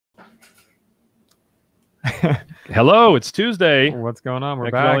Hello, it's Tuesday. What's going on?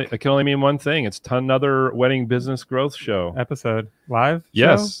 We're back. It can only mean one thing. It's another wedding business growth show. Episode. Live?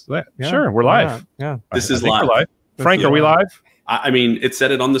 Yes. Yeah. Sure, we're live. Yeah. This is live. We're live. Frank, are we live? I mean, it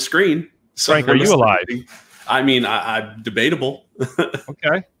said it on the screen. So Frank, are you alive? I mean, I'm debatable.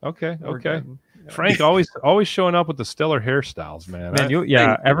 Okay. Frank always showing up with the stellar hairstyles, man.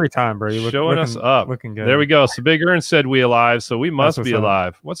 Every time, bro. You showing us up. Looking good. There we go. So Big Earn said we alive, so we must be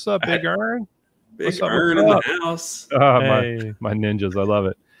alive. What's up, Big Earn? Big Earn in the house. Hey. My ninjas, I love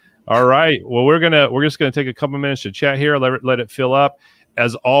it. All right. Well, we're just gonna take a couple minutes to chat here. Let it fill up.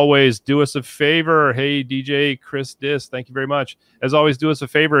 As always, do us a favor. Hey, DJ Chris Dis, thank you very much. As always, do us a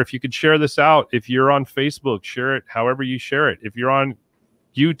favor. If you could share this out. If you're on Facebook, share it however you share it. If you're on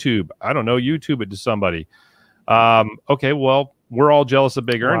YouTube, I don't know, YouTube it to somebody. Okay, well, we're all jealous of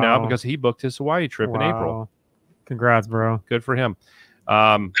Big Earn now because he booked his Hawaii trip in April. Congrats, bro. Good for him. No,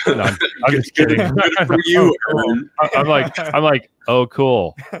 I'm just kidding. Good for you, Earn. I'm like, oh,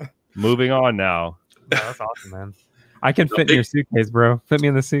 cool. Moving on now. Yeah, that's awesome, man. I can fit in your suitcase, bro. Fit me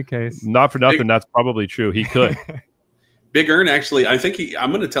in the suitcase. Not for nothing. That's probably true. He could. Big Earn, actually, I think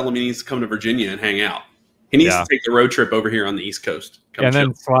I'm going to tell him he needs to come to Virginia and hang out. He needs to take the road trip over here on the East Coast. And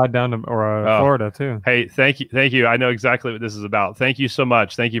then slide down to Florida, too. Hey, thank you. I know exactly what this is about. Thank you so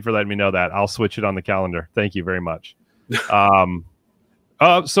much. Thank you for letting me know that. I'll switch it on the calendar. Thank you very much.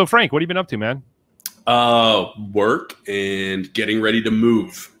 So, Frank, what have you been up to, man? Work and getting ready to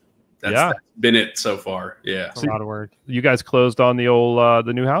move. That's been it so far. Yeah. A lot of work. You guys closed on the old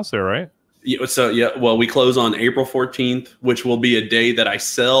the new house there, right? Yeah, well, we close on April 14th, which will be a day that I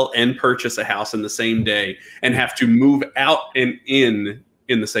sell and purchase a house in the same day and have to move out and in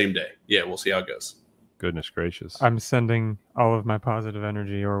the same day. Yeah, we'll see how it goes. Goodness gracious. I'm sending all of my positive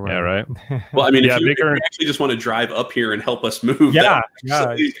energy your way. Yeah, right. Well, I mean, if you actually just want to drive up here and help us move. Yeah.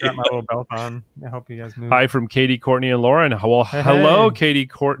 I got my little belt on. I help you guys move. Hi from Katie, Courtney, and Lauren. Well, hello, Katie,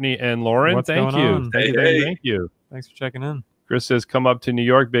 Courtney, and Lauren. What's Thank going you. on? Thank you. Thanks for checking in. Chris says, come up to New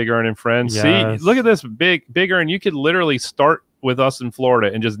York, Big Earn and friends. Yes. See, look at this, Big Earn. You could literally start with us in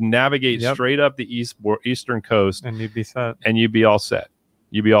Florida and just navigate straight up the eastern coast. And you'd be set. And you'd be all set.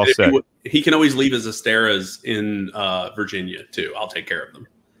 You'd be all set. He can always leave his Esteras in Virginia, too. I'll take care of them.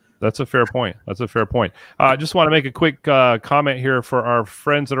 That's a fair point. I just want to make a quick comment here for our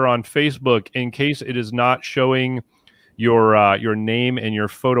friends that are on Facebook. In case it is not showing your name and your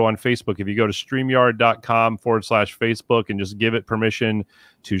photo on Facebook, if you go to StreamYard.com/Facebook and just give it permission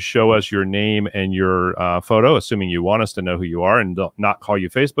to show us your name and your photo, assuming you want us to know who you are and not call you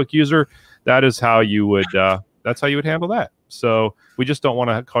Facebook user, that is how you would that's how you would handle that. So we just don't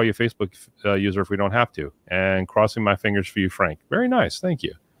want to call you a Facebook user if we don't have to. And crossing my fingers for you, Frank. Very nice. Thank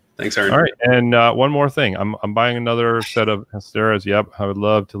you. Thanks, Aaron. All right. And one more thing. I'm buying another set of Esteras. Yep. I would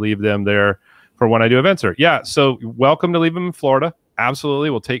love to leave them there for when I do events there. Yeah. So welcome to leave them in Florida. Absolutely.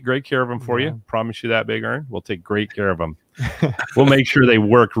 We'll take great care of them for you. Promise you that, Big Earn. We'll take great care of them. We'll make sure they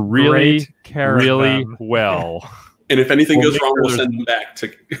work really well. And if anything goes wrong, we'll send them back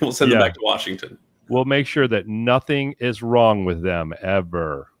to Washington. We'll make sure that nothing is wrong with them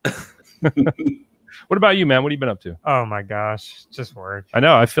ever. What about you, man? What have you been up to? Oh my gosh, just work. I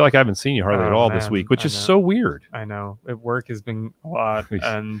know. I feel like I haven't seen you hardly at all this week, which is so weird. I know. Work has been a lot,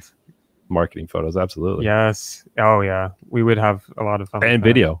 and marketing photos, absolutely. Yes. Oh yeah, we would have a lot of fun. And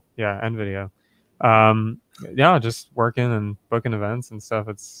video. Yeah, and video. Just working and booking events and stuff.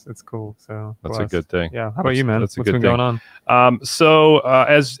 It's cool. So that's a good thing. Yeah. How about you, man? What's been going on?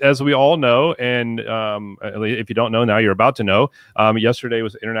 As we all know, and if you don't know now, you're about to know. Yesterday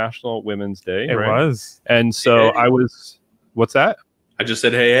was International Women's Day. It was. And so I was. What's that? I just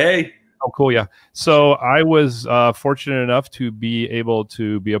said hey. Oh, cool. Yeah. So I was fortunate enough to be able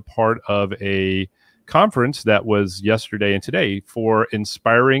to be a part of a conference that was yesterday and today for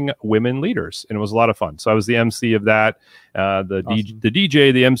inspiring women leaders, and it was a lot of fun. So I was the MC of that, the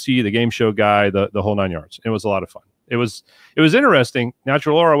DJ, the MC, the game show guy, the whole 9 yards. It was a lot of fun. It was interesting.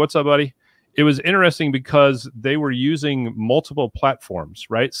 Natural Laura, what's up, buddy? It was interesting because they were using multiple platforms,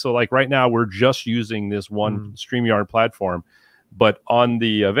 right? So like right now we're just using this one StreamYard platform, but on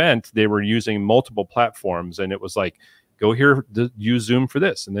the event they were using multiple platforms, and it was like, go here, use Zoom for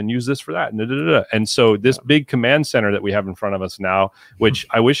this, and then use this for that. And so this big command center that we have in front of us now, which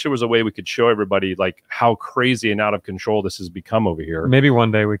I wish there was a way we could show everybody like how crazy and out of control this has become over here. Maybe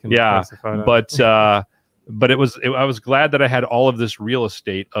one day we can. Yeah, but I was glad that I had all of this real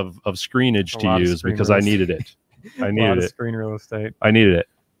estate of screenage to use because I needed it. I needed it. Screen real estate. I needed it.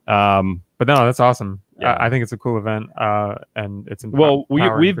 But no, that's awesome. Yeah. I think it's a cool event, and it's Well,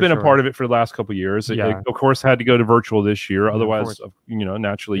 we've been a part of of it for the last couple of years. Yeah. It, of course, had to go to virtual this year. Yeah, Otherwise,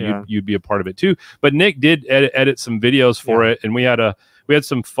 naturally, Yeah. you'd be a part of it too. But Nick did edit some videos for it, and we had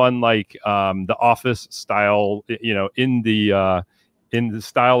some fun, like the Office style, in the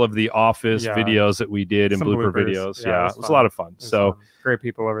style of the Office videos that we did and Some blooper bloopers. videos. Yeah, It was a lot of fun. So great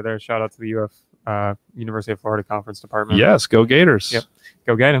people over there. Shout out to the University of Florida Conference Department. yes, go Gators. Yep,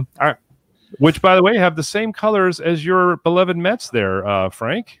 go get them. All right. Which, by the way, have the same colors as your beloved Mets there,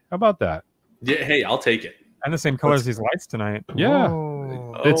 Frank. How about that? Yeah, hey, I'll take it. And the same color as these lights tonight. Yeah.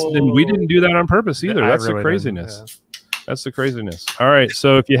 Whoa. And we didn't do that on purpose either. That's the craziness. That's the craziness. All right.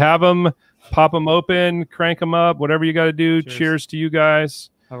 So if you have them, pop them open, crank them up, whatever you got to do. Cheers to you guys.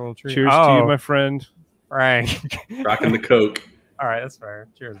 Have a little treat. Cheers to you, my friend. Right. Rocking the Coke. All right. That's fair.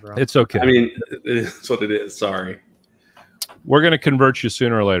 Cheers, bro. It's okay. I mean, it's what it is. Sorry. We're going to convert you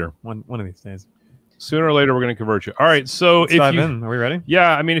sooner or later. One of these days. Sooner or later, we're going to convert you. All right. So Let's dive in. Are we ready?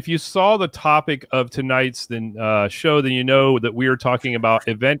 Yeah. I mean, if you saw the topic of tonight's show, then you know that we are talking about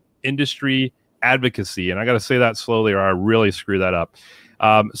event industry advocacy. And I got to say that slowly or I really screw that up.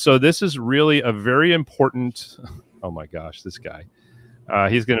 So this is really a very important. Oh, my gosh, this guy.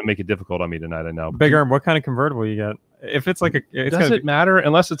 He's going to make it difficult on me tonight, I know. Big Arm, what kind of convertible you get? If it's like does it matter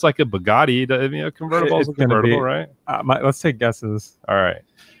unless it's like a Bugatti? Convertible is a convertible, right? Let's take guesses. All right,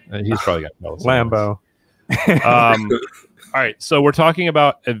 he's probably got Lambo. All right, so we're talking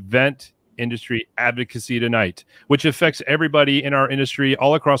about event industry advocacy tonight, which affects everybody in our industry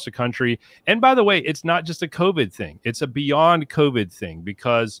all across the country. And by the way, it's not just a COVID thing; it's a beyond COVID thing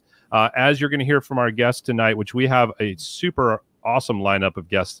because as you're going to hear from our guests tonight, which we have a super awesome lineup of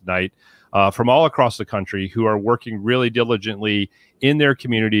guests tonight. From all across the country who are working really diligently in their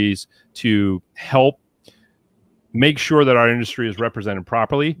communities to help make sure that our industry is represented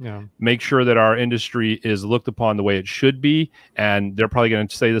properly, make sure that our industry is looked upon the way it should be. And they're probably going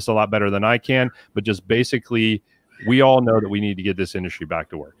to say this a lot better than I can, but just basically, we all know that we need to get this industry back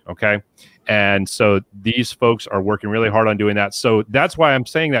to work. Okay. And so these folks are working really hard on doing that. So that's why I'm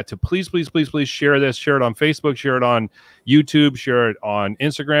saying that to please share this, share it on Facebook, share it on YouTube, share it on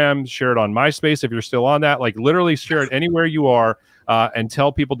Instagram, share it on MySpace. If you're still on that, like literally share it anywhere you are and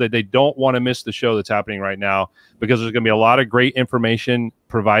tell people that they don't want to miss the show that's happening right now, because there's going to be a lot of great information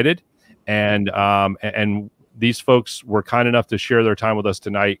provided. And these folks were kind enough to share their time with us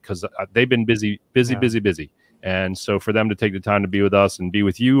tonight because they've been busy. And so for them to take the time to be with us and be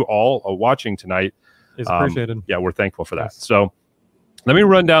with you all watching tonight is appreciated. Yeah, we're thankful for that. So let me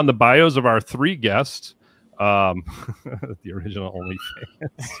run down the bios of our three guests. The original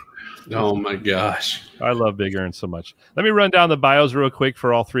OnlyFans. Oh my gosh. I love Big Aaron so much. Let me run down the bios real quick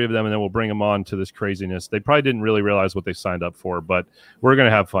for all three of them, and then we'll bring them on to this craziness. They probably didn't really realize what they signed up for, but we're going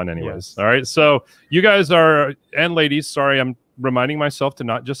to have fun anyways. Yes. All right. So you guys are, and ladies, sorry, I'm reminding myself to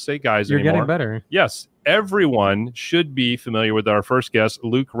not just say guys You're anymore. Getting better. Yes. Everyone should be familiar with our first guest,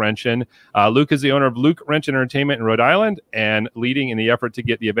 Luke Renchan. Luke is the owner of Luke Renchan Entertainment in Rhode Island and leading in the effort to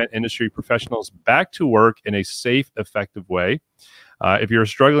get the event industry professionals back to work in a safe, effective way. If you're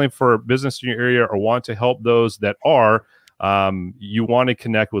struggling for business in your area or want to help those that are, you want to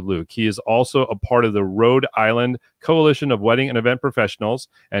connect with Luke. He is also a part of the Rhode Island Coalition of Wedding and Event Professionals,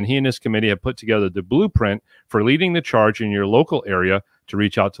 and he and his committee have put together the blueprint for leading the charge in your local area to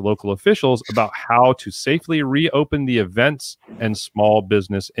reach out to local officials about how to safely reopen the events and small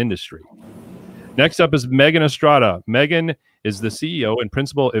business industry. Next up is Megan Estrada. Megan is the CEO and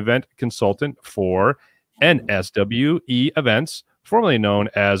principal event consultant for NSWE Events, formerly known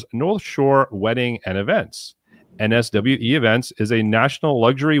as North Shore Wedding and Events. NSWE Events is a national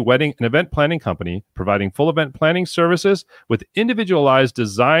luxury wedding and event planning company providing full event planning services with individualized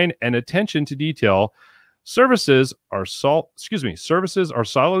design and attention to detail. Services are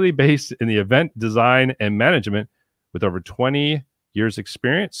solidly based in the event design and management with over 20 years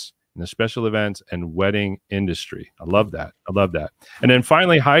experience in the special events and wedding industry. I love that. And then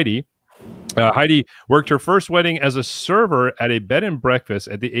finally, Heidi. Heidi worked her first wedding as a server at a bed and breakfast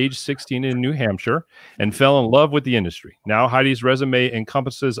at the age 16 in New Hampshire and fell in love with the industry. Now Heidi's resume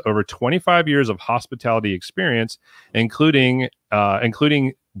encompasses over 25 years of hospitality experience, including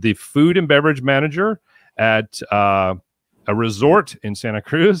the food and beverage manager at a resort in Santa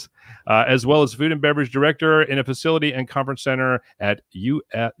Cruz, as well as food and beverage director in a facility and conference center at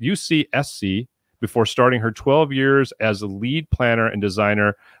UCSC, before starting her 12 years as a lead planner and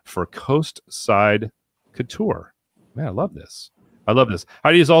designer for Coastside Couture. Man, I love this.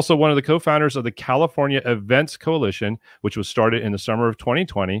 Heidi is also one of the co-founders of the California Events Coalition, which was started in the summer of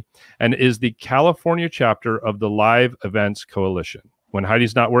 2020, and is the California chapter of the Live Events Coalition. When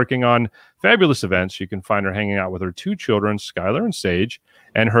Heidi's not working on fabulous events, you can find her hanging out with her 2 children, Skylar and Sage,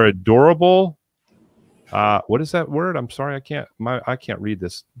 and her adorable, what is that word? I'm sorry, I can't read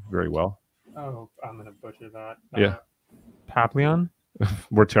this very well. Oh, I'm gonna butcher that. Yeah. Papillon?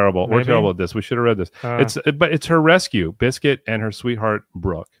 We're terrible. Maybe? We're terrible at this. We should have read this. But it's her rescue, Biscuit, and her sweetheart,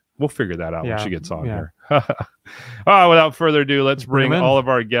 Brooke. We'll figure that out when she gets on here. Without further ado, let's bring all of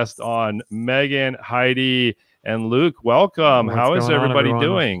our guests on. Megan, Heidi, and Luke, welcome. How is everybody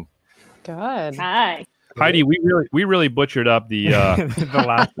doing? Good. Hi. Heidi, we really butchered up the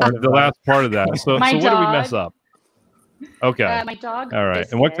last part of that. So what did we mess up? Okay. My dog. All right.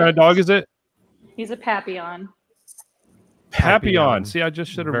 Biscuit. And what kind of dog is it? He's a Papillon. Papillon. See, I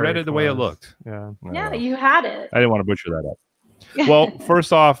just should have read it the way it looked. Yeah. Yeah, you had it. I didn't want to butcher that up. Well,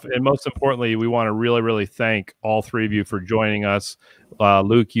 first off, and most importantly, we want to really, really thank all 3 of you for joining us.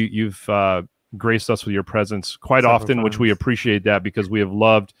 Luke, you've graced us with your presence quite often, which we appreciate that because we have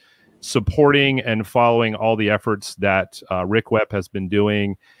loved supporting and following all the efforts that RequestNow has been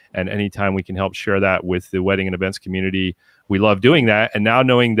doing. And anytime we can help share that with the wedding and events community, we love doing that. And now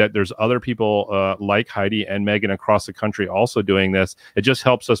knowing that there's other people like Heidi and Megan across the country also doing this, it just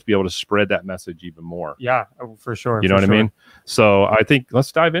helps us be able to spread that message even more. Yeah, for sure. You know what I mean? So I think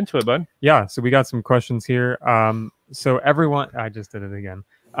let's dive into it, bud. Yeah. So we got some questions here. So everyone, I just did it again.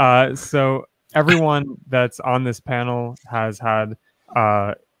 So everyone that's on this panel has had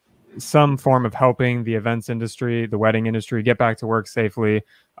some form of helping the events industry, the wedding industry get back to work safely,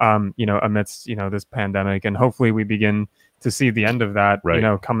 amidst, this pandemic. And hopefully we begin to see the end of that,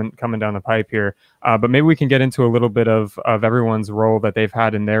 coming down the pipe here. But maybe we can get into a little bit of everyone's role that they've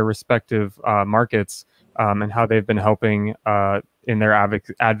had in their respective markets and how they've been helping in their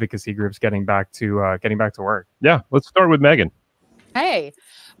advocacy groups getting back to work. Yeah, let's start with Megan. Hey,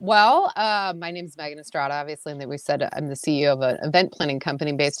 well, my name is Megan Estrada, obviously, and we said I'm the CEO of an event planning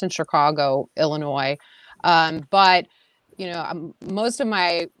company based in Chicago, Illinois. But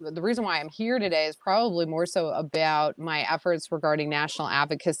the reason why I'm here today is probably more so about my efforts regarding national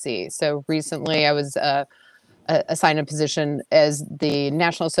advocacy. So recently I was assigned a position as the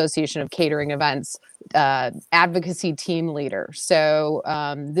National Association of Catering Events advocacy team leader. So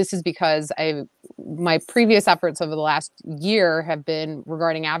this is because my previous efforts over the last year have been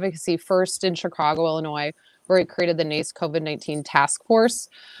regarding advocacy, first in Chicago, Illinois, where I created the NACE COVID-19 task force,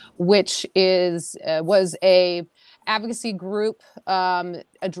 which was a advocacy group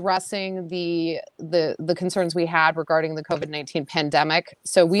addressing the concerns we had regarding the COVID-19 pandemic.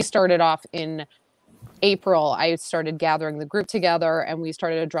 So we started off in April. I started gathering the group together and we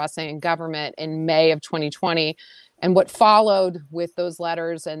started addressing government in May of 2020. And what followed with those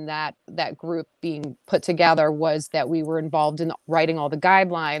letters and that group being put together was that we were involved in writing all the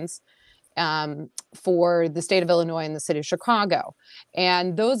guidelines for the state of Illinois and the city of Chicago.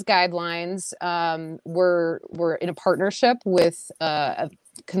 And those guidelines were in a partnership with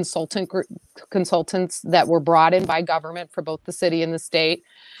consultants that were brought in by government for both the city and the state.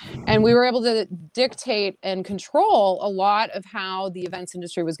 And we were able to dictate and control a lot of how the events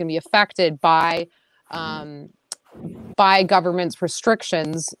industry was going to be affected by government's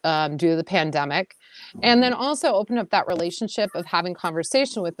restrictions due to the pandemic. And then also open up that relationship of having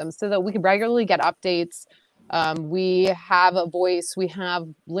conversation with them so that we could regularly get updates. We have a voice, we have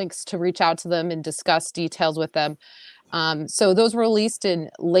links to reach out to them and discuss details with them. So those were released in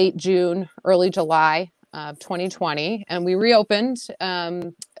late June, early July of 2020, and we reopened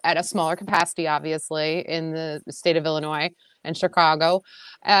at a smaller capacity, obviously, in the state of Illinois and Chicago.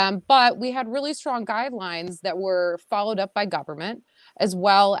 But we had really strong guidelines that were followed up by government as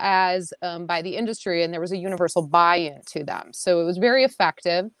well as by the industry, and there was a universal buy-in to them. So it was very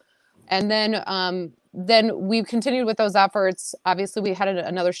effective. And then we continued with those efforts. Obviously, we had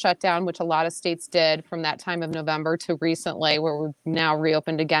another shutdown, which a lot of states did from that time of November to recently, where we've now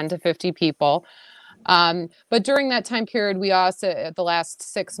reopened again to 50 people. But during that time period, we also, the last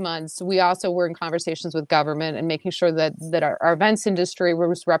 6 months, we also were in conversations with government and making sure that our events industry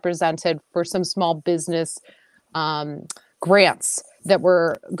was represented for some small business grants that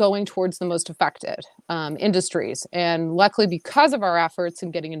were going towards the most affected industries. And luckily, because of our efforts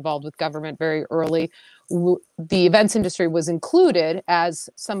in getting involved with government very early, the events industry was included as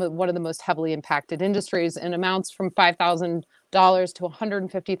one of the most heavily impacted industries, and amounts from $5,000 to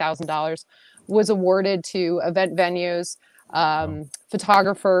 $150,000 was awarded to event venues,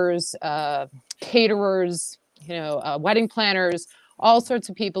 photographers, caterers, wedding planners, all sorts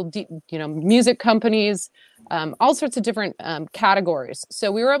of people, music companies, all sorts of different categories.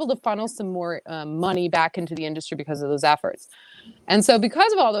 So we were able to funnel some more money back into the industry because of those efforts. And so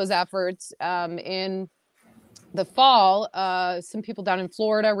because of all those efforts, in the fall, some people down in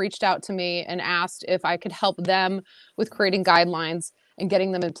Florida reached out to me and asked if I could help them with creating guidelines and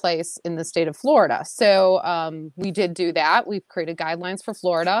getting them in place in the state of Florida. So we did do that. We've created guidelines for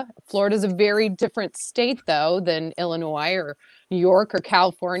Florida. Florida is a very different state, though, than Illinois or New York or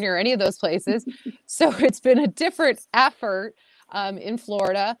California or any of those places. So it's been a different effort in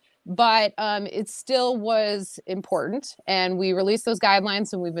Florida. But it still was important. And we released those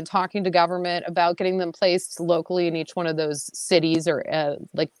guidelines, and we've been talking to government about getting them placed locally in each one of those cities or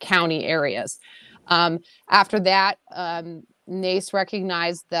like county areas. After that, NACE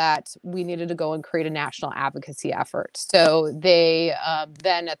recognized that we needed to go and create a national advocacy effort. So they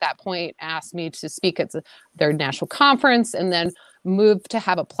then at that point asked me to speak at their national conference, and then moved to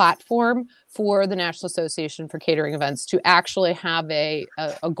have a platform for the National Association for Catering Events to actually have a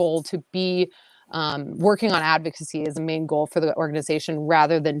goal to be working on advocacy as a main goal for the organization,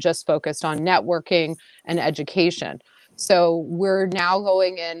 rather than just focused on networking and education. So we're now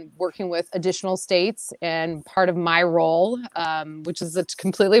going and working with additional states, and part of my role, which is a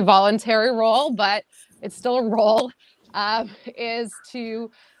completely voluntary role, but it's still a role, is to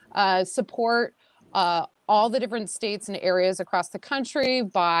support all the different states and areas across the country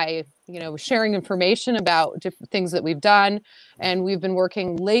by, sharing information about different things that we've done. And we've been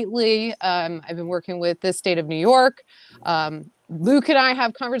working lately. I've been working with the state of New York. Luke and I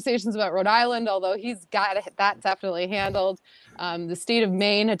have conversations about Rhode Island, although he's got that definitely handled. The state of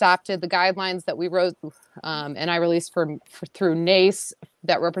Maine adopted the guidelines that we wrote, and I released through NACE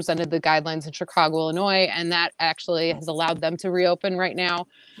that represented the guidelines in Chicago, Illinois, and that actually has allowed them to reopen right now,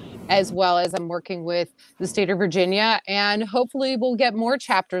 as well as I'm working with the state of Virginia, and hopefully we'll get more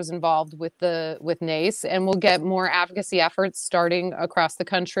chapters involved with NACE, and we'll get more advocacy efforts starting across the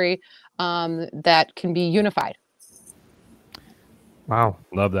country that can be unified. Wow.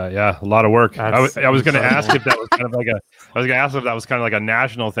 Love that. Yeah. A lot of work. I was going to ask if that was kind of like a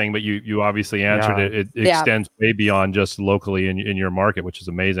national thing, but you obviously answered it. It extends way beyond just locally in your market, which is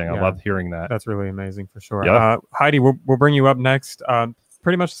amazing. I love hearing that. That's really amazing for sure. Yeah. Heidi, we'll bring you up next.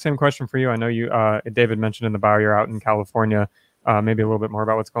 Pretty much the same question for you. I know you, David mentioned in the bio, you're out in California. Maybe a little bit more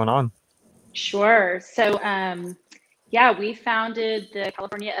about what's going on. Sure. So, we founded the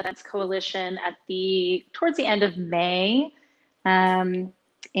California Events Coalition towards the end of May.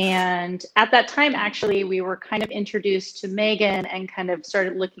 And at that time, actually, we were kind of introduced to Megan and kind of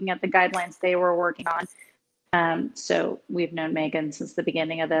started looking at the guidelines they were working on. So we've known Megan since the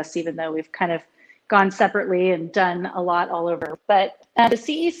beginning of this, even though we've kind of gone separately and done a lot all over. But the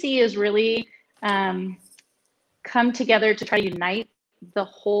CEC has really come together to try to unite the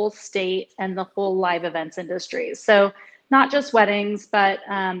whole state and the whole live events industry. So not just weddings, but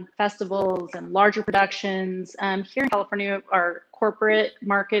festivals and larger productions. Here in California, our corporate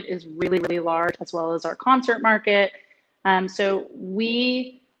market is really, really large, as well as our concert market. So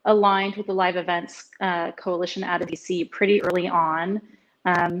we aligned with the Live Events Coalition out of DC pretty early on,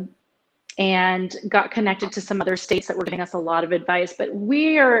 and got connected to some other states that were giving us a lot of advice. But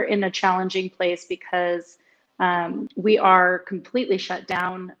we are in a challenging place because we are completely shut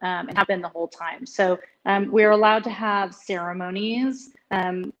down and have been the whole time. So we're allowed to have ceremonies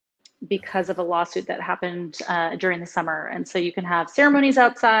because of a lawsuit that happened during the summer. And so you can have ceremonies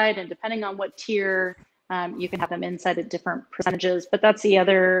outside, and depending on what tier, you can have them inside at different percentages. But that's the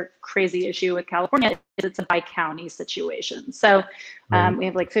other crazy issue with California, is it's a by county situation. So we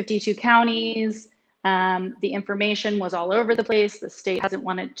have like 52 counties. The information was all over the place. The state hasn't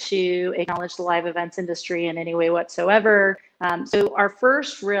wanted to acknowledge the live events industry in any way whatsoever. So our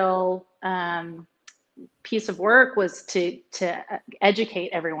first real piece of work was to educate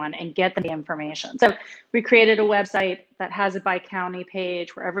everyone and get them the information. So we created a website that has a by county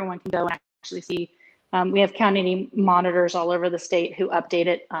page where everyone can go and actually see. We have county monitors all over the state who update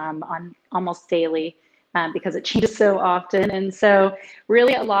it on almost daily. Because it changes so often. And so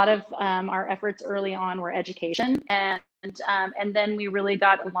really a lot of our efforts early on were education. And then we really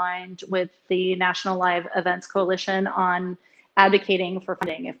got aligned with the National Live Events Coalition on advocating for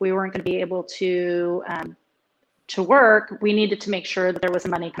funding. If we weren't going to be able to work, we needed to make sure that there was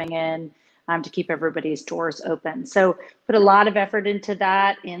money coming in to keep everybody's doors open. So put a lot of effort into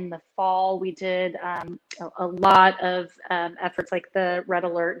that. In the fall, we did a lot of efforts like the Red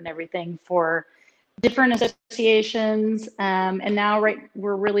Alert and everything for different associations, and now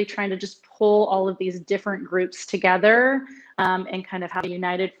we're really trying to just pull all of these different groups together and kind of have a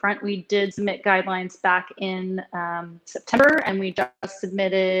united front. We did submit guidelines back in September, and we just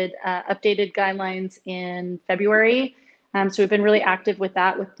submitted updated guidelines in February. So we've been really active with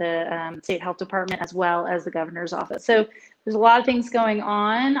that, with the state health department as well as the governor's office. So there's a lot of things going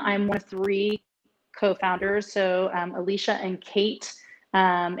on. I'm one of 3 co-founders. So Alicia and Kate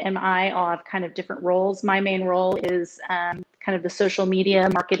and I all have kind of different roles. My main role is kind of the social media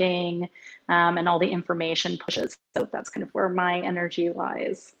marketing and all the information pushes. So that's kind of where my energy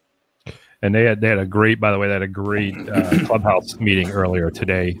lies. And they had a great, by the way, they had a great clubhouse meeting earlier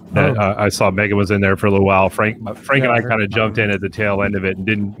today. That I saw Megan was in there for a little while. Frank and I kind of jumped in at the tail end of it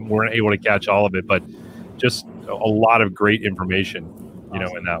and weren't able to catch all of it, but just a lot of great information, you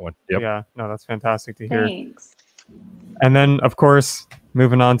know, in that one. Yep. Yeah, no, that's fantastic to hear. Thanks. And then, of course,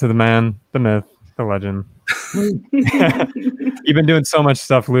 moving on to the man, the myth, the legend. You've been doing so much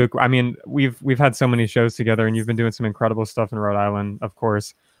stuff, Luke. I mean, we've had so many shows together, and you've been doing some incredible stuff in Rhode Island, of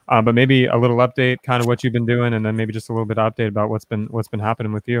course. But maybe a little update, kind of what you've been doing, and then maybe just a little bit of update about what's been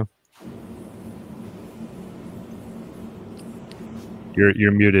happening with you.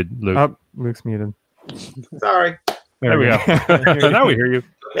 You're muted, Luke. Oh, Luke's muted. Sorry. There we go. So now we hear you.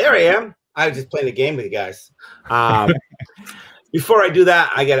 There I am. I was just playing a game with you guys. Before I do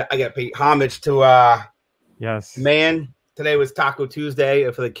that, I gotta pay homage to yes. Man. Today was Taco Tuesday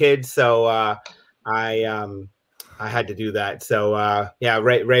for the kids, so I had to do that. So yeah,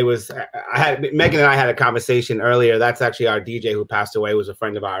 Ray was. Megan and I had a conversation earlier. That's actually our DJ who passed away, was a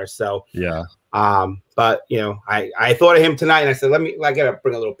friend of ours. So yeah. But you know, I thought of him tonight, and I said, I gotta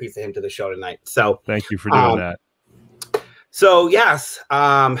bring a little piece of him to the show tonight. So thank you for doing that. So yes,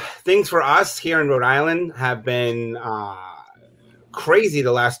 things for us here in Rhode Island have been crazy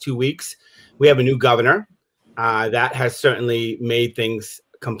the last 2 weeks. We have a new governor. That has certainly made things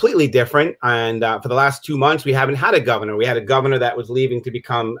completely different. And for the last 2 months, we haven't had a governor. We had a governor that was leaving to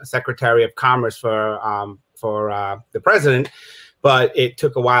become Secretary of Commerce for the president, but it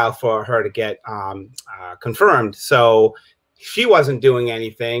took a while for her to get confirmed. So she wasn't doing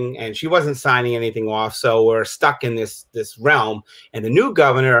anything, and she wasn't signing anything off. So we're stuck in this realm. And the new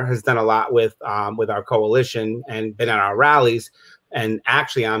governor has done a lot with our coalition and been at our rallies. And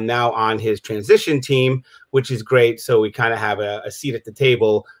actually, I'm now on his transition team, which is great. So we kind of have a seat at the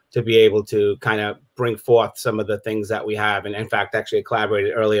table to be able to kind of bring forth some of the things that we have. And in fact, actually, I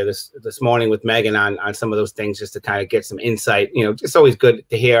collaborated earlier this morning with Megan on some of those things, just to kind of get some insight. You know, it's always good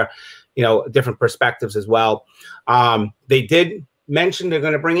to hear, you know, different perspectives as well. They did mention they're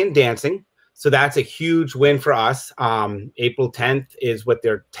going to bring in dancing. So that's a huge win for us. April 10th is what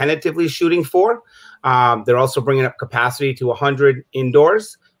they're tentatively shooting for. They're also bringing up capacity to 100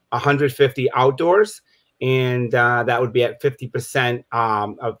 indoors, 150 outdoors, and that would be at 50%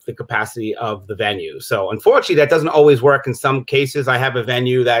 of the capacity of the venue. So unfortunately, that doesn't always work. In some cases, I have a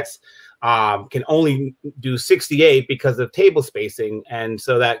venue that's can only do 68 because of table spacing. And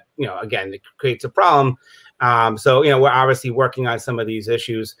so that, you know, again, it creates a problem. So, you know, we're obviously working on some of these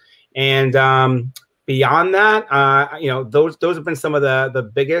issues. And beyond that, you know, those have been some of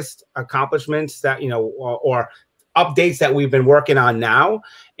the biggest accomplishments that, you know, or updates that we've been working on now.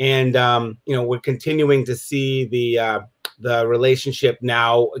 And, you know, we're continuing to see the relationship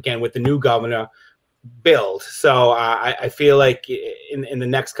now, again, with the new governor build. So I feel like in the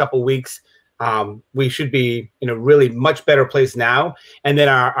next couple of weeks, we should be in a really much better place now. And then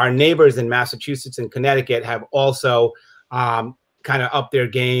our neighbors in Massachusetts and Connecticut have also kind of up their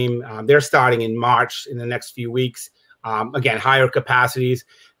game. They're starting in March in the next few weeks. Again, higher capacities.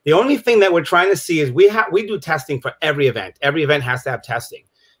 The only thing that we're trying to see is we do testing for every event. Every event has to have testing.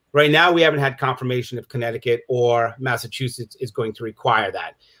 Right now, we haven't had confirmation if Connecticut or Massachusetts is going to require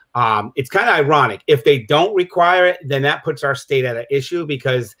that. It's kind of ironic. If they don't require it, then that puts our state at an issue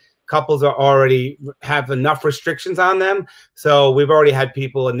because couples are already have enough restrictions on them. So we've already had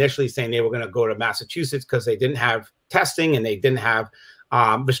people initially saying they were going to go to Massachusetts because they didn't have testing and they didn't have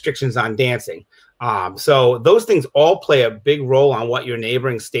restrictions on dancing. So those things all play a big role on what your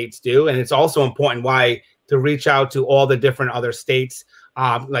neighboring states do. And it's also important why to reach out to all the different other states,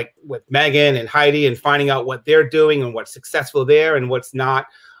 like with Megan and Heidi, and finding out what they're doing and what's successful there and what's not.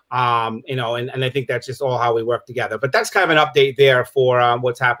 You know, and I think that's just all how we work together. But that's kind of an update there for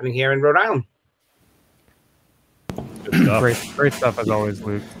what's happening here in Rhode Island. Great stuff as always,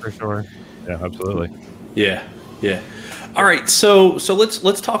 Luke, for sure. Yeah, absolutely. Yeah. All right, so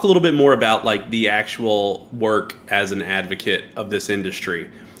let's talk a little bit more about like the actual work as an advocate of this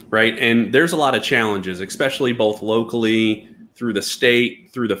industry, right? And there's a lot of challenges, especially both locally, through the state,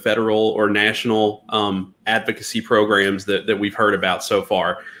 through the federal or national advocacy programs that we've heard about so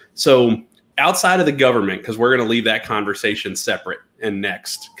far. So outside of the government, because we're going to leave that conversation separate and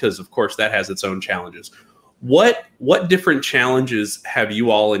next, because of course that has its own challenges. What different challenges have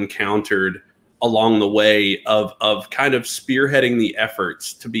you all encountered along the way of kind of spearheading the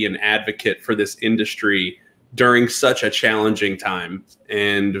efforts to be an advocate for this industry during such a challenging time?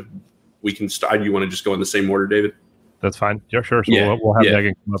 And we can start. You want to just go in the same order, David? That's fine. Yeah, sure. So Yeah. we'll have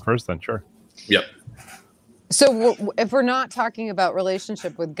Megan come up first then. Sure. Yep. So if we're not talking about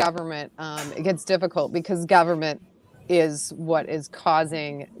relationship with government, it gets difficult because government is what is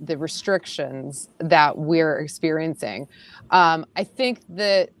causing the restrictions that we're experiencing. I think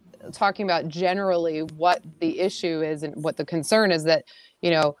that talking about generally what the issue is and what the concern is that,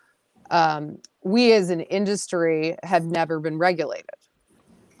 we as an industry have never been regulated.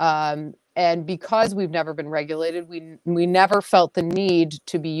 And because we've never been regulated, we never felt the need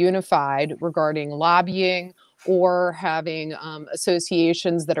to be unified regarding lobbying or having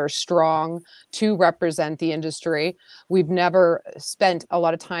associations that are strong to represent the industry. We've never spent a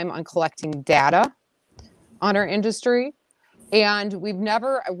lot of time on collecting data on our industry. And we've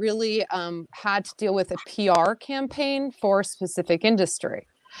never really had to deal with a PR campaign for a specific industry,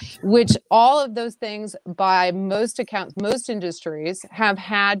 which all of those things, by most accounts, most industries have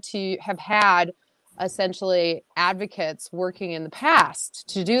had essentially advocates working in the past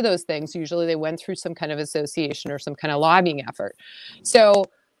to do those things. Usually they went through some kind of association or some kind of lobbying effort. So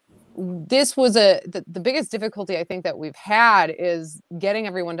this was the biggest difficulty I think that we've had is getting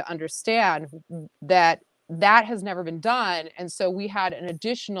everyone to understand that has never been done. And so we had an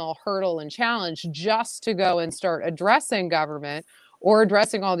additional hurdle and challenge just to go and start addressing government or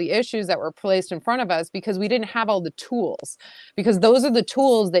addressing all the issues that were placed in front of us because we didn't have all the tools. Because those are the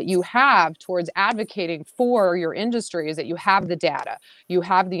tools that you have towards advocating for your industry, is that you have the data, you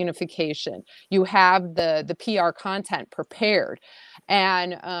have the unification, you have the PR content prepared.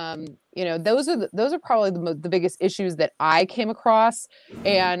 And those are probably the biggest issues that I came across,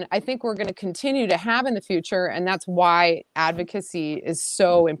 and I think we're going to continue to have in the future. And that's why advocacy is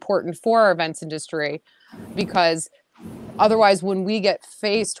so important for our events industry, because otherwise, when we get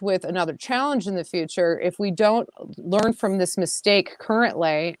faced with another challenge in the future, if we don't learn from this mistake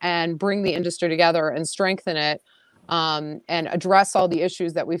currently and bring the industry together and strengthen it, and address all the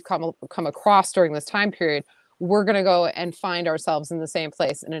issues that we've come across during this time period, we're going to go and find ourselves in the same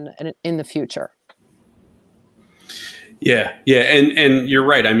place in the future. Yeah. And you're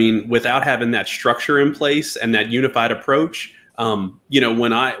right. I mean, without having that structure in place and that unified approach,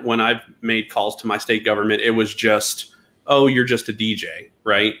 when I've made calls to my state government, it was just, oh, you're just a DJ,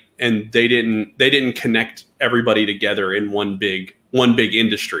 right? And they didn't connect everybody together in one big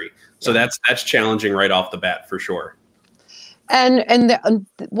industry. So that's challenging right off the bat for sure. And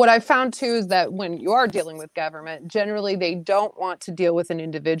what I found too is that when you are dealing with government, generally they don't want to deal with an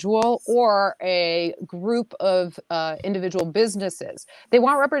individual or a group of individual businesses. They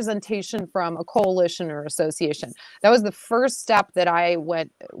want representation from a coalition or association. That was the first step that I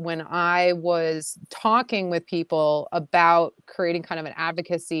went when I was talking with people about creating kind of an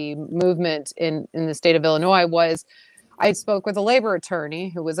advocacy movement in the state of Illinois. Was I spoke with a labor attorney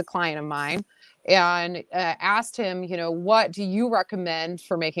who was a client of mine, and asked him, what do you recommend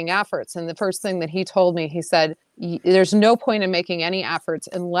for making efforts? And the first thing that he told me, he said, there's no point in making any efforts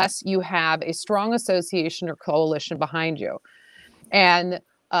unless you have a strong association or coalition behind you. And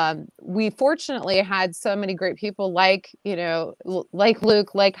we fortunately had so many great people like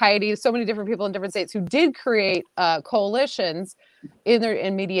Luke, like Heidi, so many different people in different states who did create coalitions in their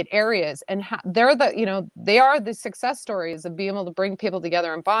immediate areas. And they are the success stories of being able to bring people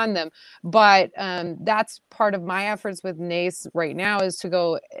together and bond them. But that's part of my efforts with NACE right now is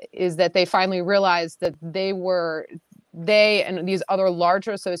that they finally realized that they and these other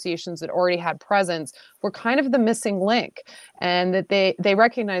larger associations that already had presence were kind of the missing link, and that they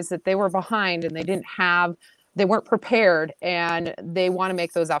recognized that they were behind and they weren't prepared, and they want to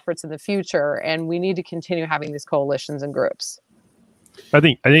make those efforts in the future. And we need to continue having these coalitions and groups. I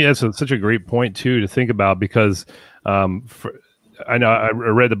think that's such a great point too to think about, because I know I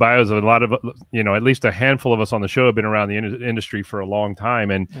read the bios of a lot of, at least a handful of us on the show have been around the industry for a long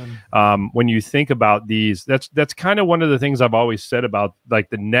time. And when you think about these, that's kind of one of the things I've always said about like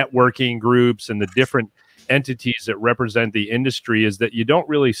the networking groups and the different entities that represent the industry, is that you don't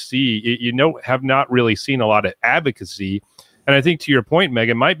really see, have not really seen a lot of advocacy. And I think to your point, Meg,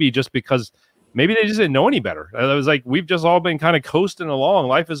 it might be just because maybe they just didn't know any better. It was like, we've just all been kind of coasting along.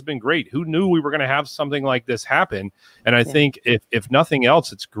 Life has been great. Who knew we were going to have something like this happen? And I think if nothing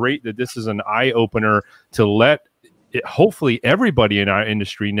else, it's great that this is an eye opener to let hopefully everybody in our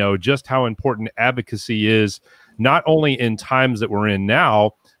industry know just how important advocacy is, not only in times that we're in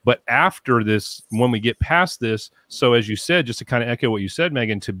now, but after this, when we get past this. So as you said, just to kind of echo what you said,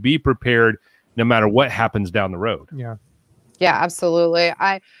 Megan, to be prepared no matter what happens down the road. Yeah. Yeah, absolutely.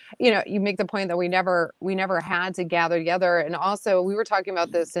 You make the point that we never had to gather together. And also we were talking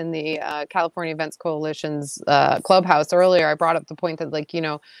about this in the California Events Coalition's clubhouse earlier. I brought up the point that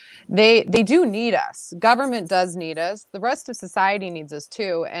they do need us. Government does need us. The rest of society needs us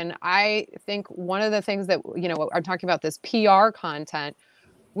too. And I think one of the things that, I'm talking about this PR content,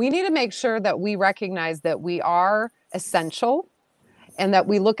 we need to make sure that we recognize that we are essential and that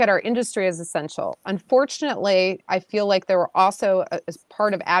we look at our industry as essential. Unfortunately, I feel like there were also, as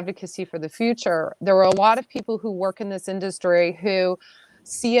part of advocacy for the future, there were a lot of people who work in this industry who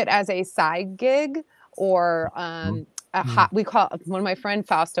see it as a side gig or we call, one of my friend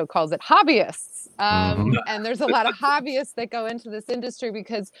Fausto calls it hobbyists. And there's a lot of hobbyists that go into this industry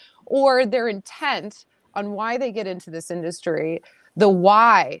or their intent on why they get into this industry, the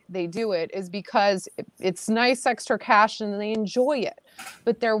why they do it is because it's nice extra cash and they enjoy it.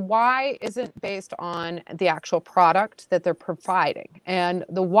 But their why isn't based on the actual product that they're providing. And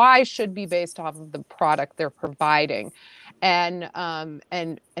the why should be based off of the product they're providing. And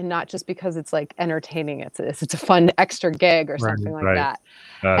not just because it's like entertaining. It's a fun extra gig or something like that.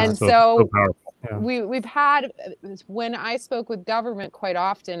 And so powerful. Yeah. We've had, when I spoke with government quite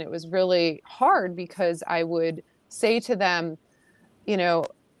often, it was really hard because I would say to them,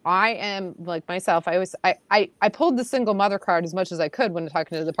 I am like myself. I pulled the single mother card as much as I could when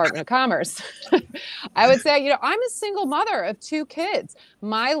talking to the Department of Commerce. I would say, I'm a single mother of 2 kids.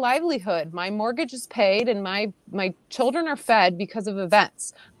 My livelihood, my mortgage is paid, and my children are fed because of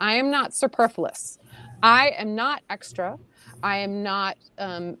events. I am not superfluous. I am not extra. I am not.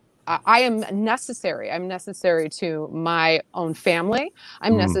 I am necessary. I'm necessary to my own family.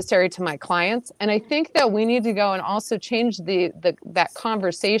 I'm necessary to my clients. And I think that we need to go and also change that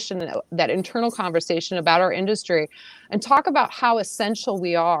conversation, that internal conversation about our industry, and talk about how essential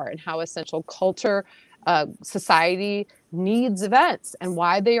we are and how essential culture, society needs events and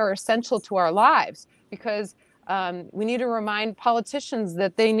why they are essential to our lives. Because we need to remind politicians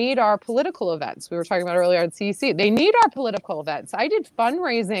that they need our political events. We were talking about earlier at CEC. They need our political events. I did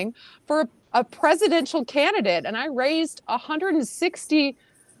fundraising for a presidential candidate, and I raised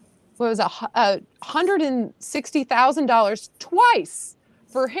 $160,000 twice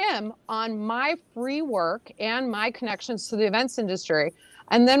for him on my free work and my connections to the events industry.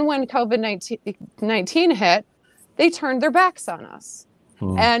 And then when COVID-19 hit, they turned their backs on us.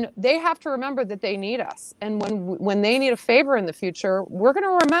 And they have to remember that they need us. And when they need a favor in the future, we're going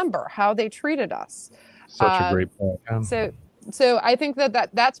to remember how they treated us. Such a great point. So I think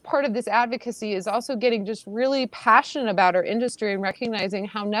that's part of this advocacy, is also getting just really passionate about our industry and recognizing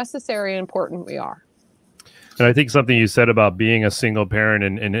how necessary and important we are. And I think something you said about being a single parent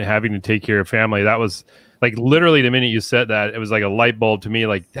and having to take care of family, that was like literally the minute you said that, it was like a light bulb to me.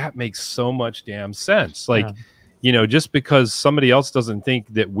 Like, that makes so much damn sense. Like, just because somebody else doesn't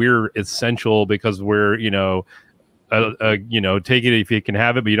think that we're essential because we're, take it if you can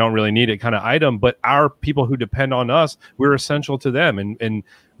have it, but you don't really need it kind of item. But our people who depend on us, we're essential to them. And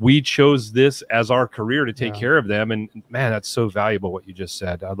we chose this as our career to take care of them. And man, that's so valuable what you just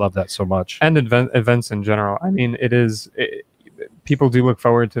said. I love that so much. And events in general. I mean, people do look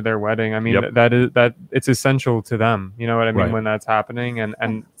forward to their wedding. I mean, that it's essential to them. You know what I mean? When that's happening, and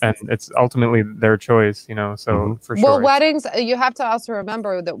it's ultimately their choice. So for sure. Well, weddings. You have to also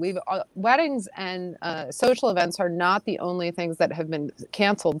remember that weddings and social events are not the only things that have been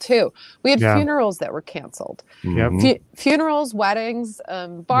canceled too. We had funerals that were canceled. Funerals, weddings,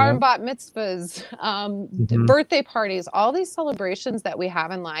 bar and bat mitzvahs, birthday parties. All these celebrations that we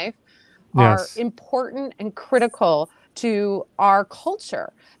have in life are important and critical to our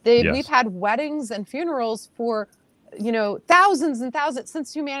culture. We've had weddings and funerals for, thousands and thousands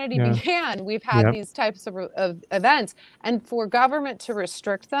since humanity began. We've had these types of events, and for government to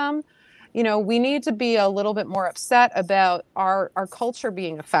restrict them, we need to be a little bit more upset about our culture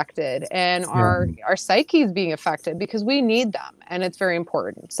being affected and our psyches being affected, because we need them and it's very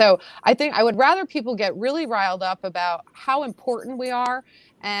important. So I think I would rather people get really riled up about how important we are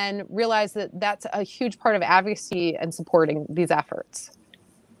and realize that that's a huge part of advocacy and supporting these efforts.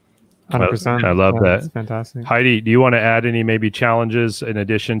 100%. I love that. That's fantastic. Heidi, do you want to add any maybe challenges in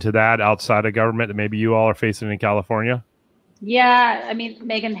addition to that outside of government that maybe you all are facing in California? Yeah, I mean,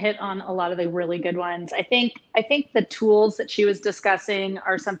 Megan hit on a lot of the really good ones. I think the tools that she was discussing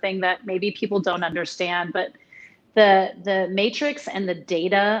are something that maybe people don't understand, but the matrix and the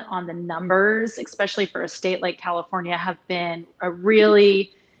data on the numbers, especially for a state like California, have been a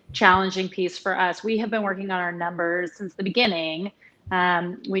really challenging piece for us. We have been working on our numbers since the beginning.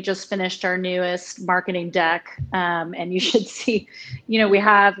 We just finished our newest marketing deck, and you should see, we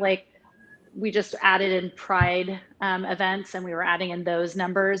have like we just added in Pride events, and we were adding in those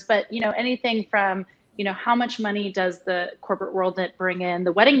numbers. But anything from how much money does the corporate world bring in?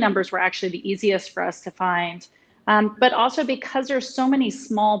 The wedding numbers were actually the easiest for us to find. But also because there's so many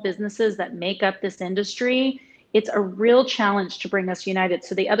small businesses that make up this industry, it's a real challenge to bring us united.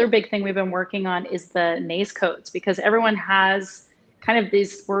 So the other big thing we've been working on is the NACE codes, because everyone has kind of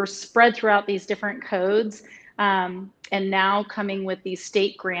we're spread throughout these different codes. And now coming with these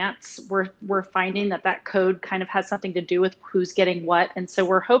state grants, we're finding that code kind of has something to do with who's getting what. And so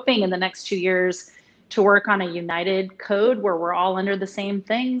we're hoping in the next 2 years to work on a united code where we're all under the same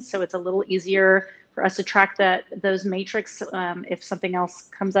thing. So it's a little easier for us to track those matrix if something else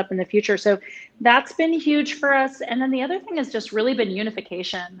comes up in the future. So that's been huge for us. And then the other thing has just really been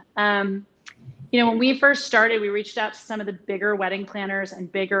unification. When we first started, we reached out to some of the bigger wedding planners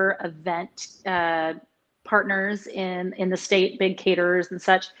and bigger event partners in the state, big caterers and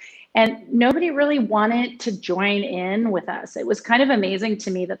such. And nobody really wanted to join in with us. It was kind of amazing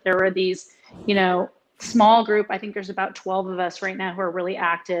to me that there were these, small group. I think there's about 12 of us right now who are really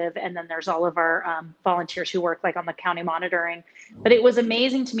active. And then there's all of our volunteers who work like on the county monitoring. But it was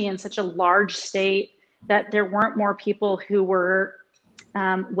amazing to me in such a large state that there weren't more people who were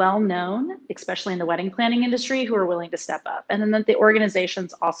well known, especially in the wedding planning industry, who are willing to step up. And then that the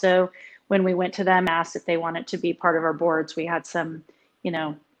organizations also, when we went to them, asked if they wanted to be part of our boards. We had some,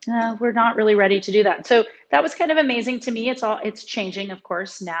 we're not really ready to do that. So that was kind of amazing to me. It's changing, of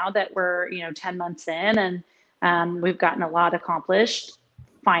course, now that we're 10 months in, and we've gotten a lot accomplished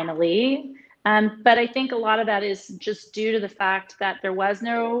finally. But I think a lot of that is just due to the fact that there was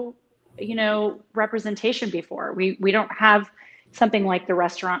no representation before. We don't have something like the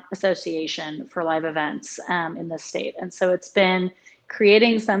Restaurant Association for live events in this state. And so it's been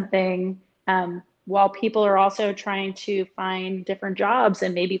creating something while people are also trying to find different jobs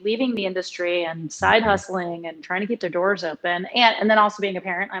and maybe leaving the industry and side hustling and trying to keep their doors open. And then also being a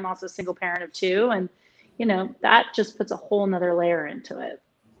parent. I'm also a single parent of 2. And, that just puts a whole nother layer into it.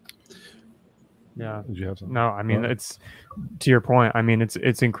 Yeah. Did you have something? No, I mean, it's to your point. I mean,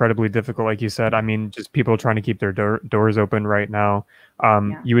 it's incredibly difficult, like you said. I mean, just people trying to keep their doors open right now.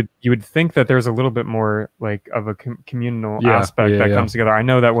 You would think that there's a little bit more like of a communal aspect that comes together. I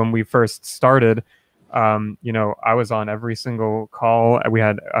know that when we first started, I was on every single call. We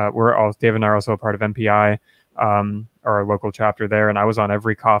had Dave and I are also a part of MPI, our local chapter there, and I was on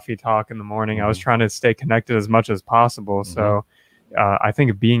every coffee talk in the morning. I was trying to stay connected as much as possible. So I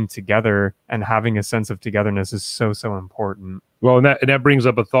think being together and having a sense of togetherness is so important. Well, and that brings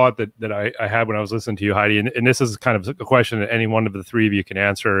up a thought that I had when I was listening to you, Heidi, and this is kind of a question that any one of the three of you can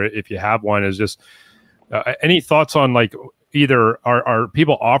answer if you have one, is just any thoughts on like either are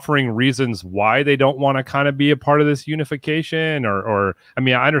people offering reasons why they don't want to kind of be a part of this unification or I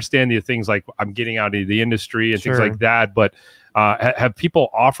mean, I understand the things like I'm getting out of the industry and things like that, but have people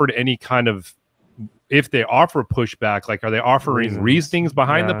offered any kind of, if they offer pushback, like are they offering reasonings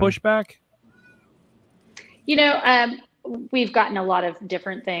behind the pushback? We've gotten a lot of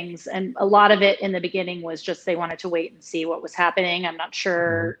different things, and a lot of it in the beginning was just they wanted to wait and see what was happening. I'm not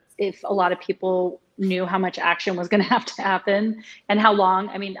sure if a lot of people knew how much action was going to have to happen and how long.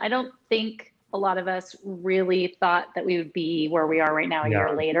 I mean, I don't think a lot of us really thought that we would be where we are right now a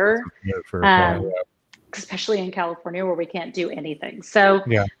year later, especially in California where we can't do anything. So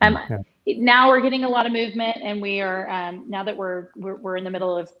now we're getting a lot of movement, and we are now that we're in the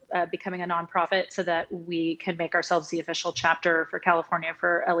middle of becoming a nonprofit so that we can make ourselves the official chapter for California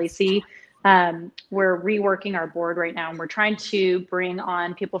for LEC. We're reworking our board right now, and we're trying to bring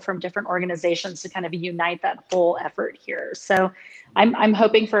on people from different organizations to kind of unite that whole effort here. So I'm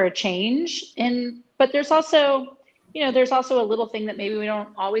hoping for a change but there's also a little thing that maybe we don't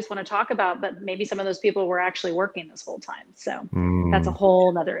always want to talk about, but maybe some of those people were actually working this whole time. So that's a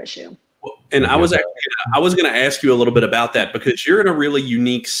whole nother issue. And I was going to ask you a little bit about that, because you're in a really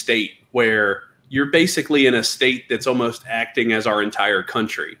unique state where you're basically in a state that's almost acting as our entire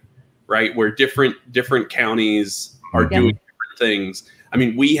country, right? Where different counties are doing different things. I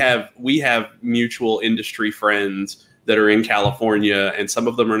mean, we have mutual industry friends that are in California, and some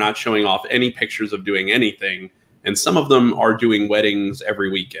of them are not showing off any pictures of doing anything. And some of them are doing weddings every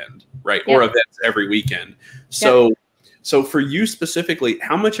weekend, right? Or events every weekend. So for you specifically,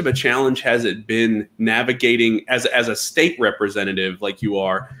 how much of a challenge has it been navigating as a state representative like you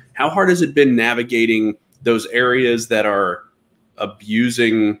are? How hard has it been navigating those areas that are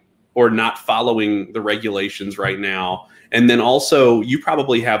abusing or not following the regulations right now? And then also you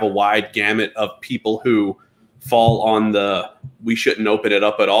probably have a wide gamut of people who fall on the we shouldn't open it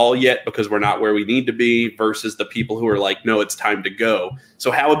up at all yet because we're not where we need to be versus the people who are like, no, it's time to go.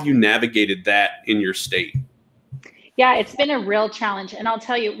 So how have you navigated that in your state? Yeah, it's been a real challenge. And I'll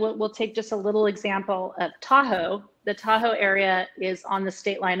tell you, we'll take just a little example of Tahoe. The Tahoe area is on the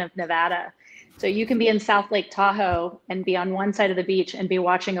state line of Nevada. So you can be in South Lake Tahoe and be on one side of the beach and be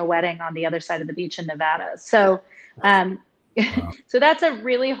watching a wedding on the other side of the beach in Nevada. So, so that's a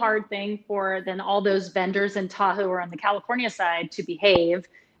really hard thing for then all those vendors in Tahoe or on the California side to behave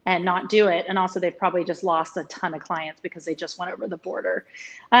and not do it. And also they've probably just lost a ton of clients because they just went over the border.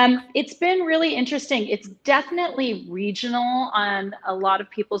 It's been really interesting. It's definitely regional on a lot of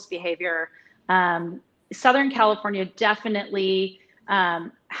people's behavior. Southern California definitely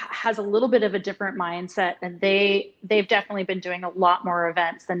has a little bit of a different mindset, and they've definitely been doing a lot more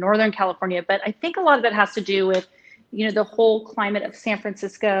events than Northern California. But I think a lot of it has to do with, you know, the whole climate of San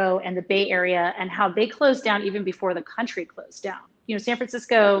Francisco and the Bay Area and how they closed down even before the country closed down. You know, San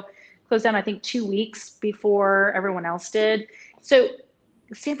Francisco closed down, I think, 2 weeks before everyone else did. So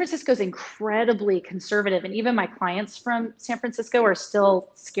San Francisco is incredibly conservative. And even my clients from San Francisco are still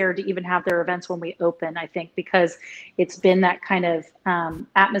scared to even have their events when we open, I think, because it's been that kind of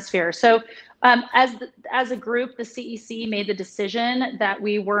atmosphere. So as a group, the CEC made the decision that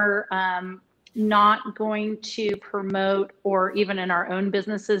we were not going to promote or even in our own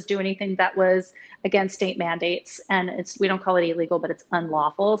businesses do anything that was against state mandates. And we don't call it illegal, but it's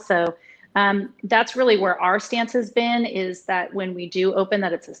unlawful. So that's really where our stance has been, is that when we do open,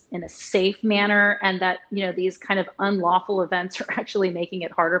 that it's in a safe manner, and that, you know, these kind of unlawful events are actually making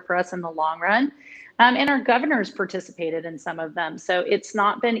it harder for us in the long run. And our governors participated in some of them. So it's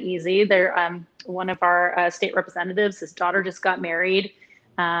not been easy. One of our state representatives, his daughter just got married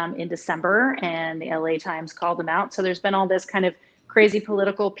in December, and the LA Times called him out. So there's been all this kind of crazy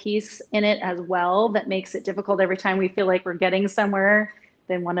political piece in it as well that makes it difficult every time we feel like we're getting somewhere.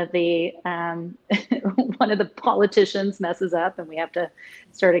 Then one of the politicians messes up and we have to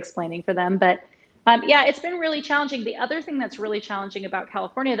start explaining for them. But yeah, it's been really challenging. The other thing that's really challenging about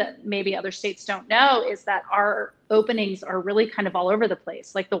California that maybe other states don't know is that our openings are really kind of all over the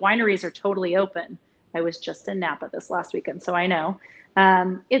place. Like the wineries are totally open. I was just in Napa this last weekend, so I know.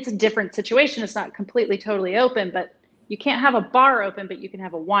 It's a different situation. It's not completely totally open, but you can't have a bar open, but you can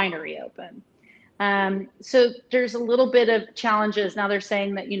have a winery open. So there's a little bit of challenges. Now they're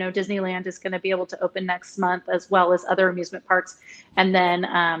saying that, you know, Disneyland is going to be able to open next month, as well as other amusement parks, and then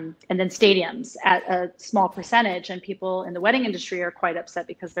stadiums at a small percentage. And people in the wedding industry are quite upset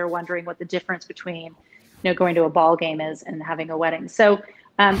because they're wondering what the difference between, you know, going to a ball game is and having a wedding. So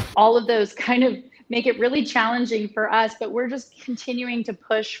all of those kind of make it really challenging for us, but we're just continuing to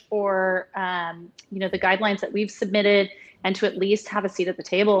push for, you know, the guidelines that we've submitted, and to at least have a seat at the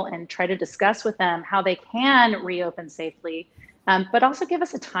table and try to discuss with them how they can reopen safely, but also give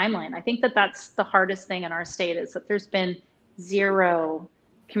us a timeline. I think that that's the hardest thing in our state, is that there's been zero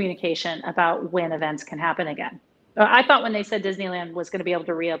communication about when events can happen again. I thought when they said Disneyland was going to be able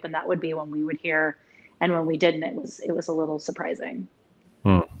to reopen, that would be when we would hear, and when we didn't, it was a little surprising.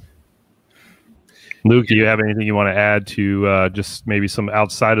 Luke, do you have anything you want to add to just maybe some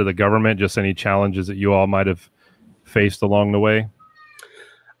outside of the government, just any challenges that you all might have faced along the way?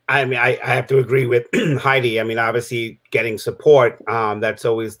 I mean, I have to agree with Heidi. I mean, obviously getting support, that's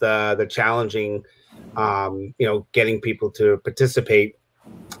always the challenging, you know, getting people to participate.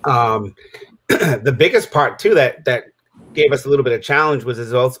 The biggest part too that gave us a little bit of challenge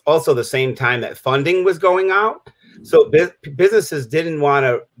was also the same time that funding was going out. So businesses didn't want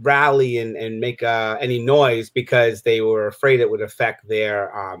to rally and make any noise because they were afraid it would affect their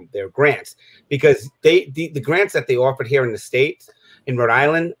grants, because the grants that they offered here in the States, in Rhode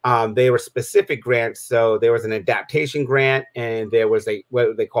Island, they were specific grants. So there was an adaptation grant, and there was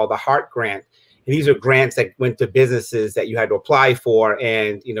what they call the HEART grant. And these are grants that went to businesses that you had to apply for,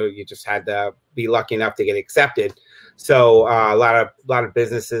 and you know, you just had to be lucky enough to get accepted. So a lot of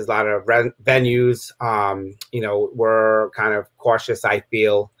businesses, a lot of venues, you know, were kind of cautious, I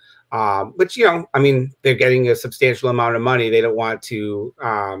feel. Which, you know, I mean, they're getting a substantial amount of money. They don't want to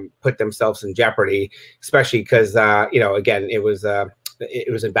put themselves in jeopardy, especially because, you know, again, it was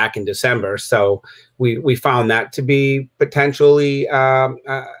back in December. So we found that to be potentially a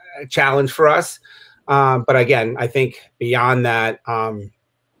challenge for us. But again, I think beyond that,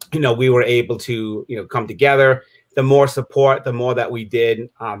 you know, we were able to, you know, come together. The more support, the more that we did,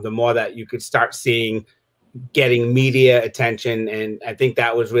 the more that you could start seeing getting media attention. And I think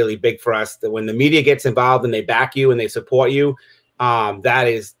that was really big for us, that when the media gets involved and they back you and they support you, that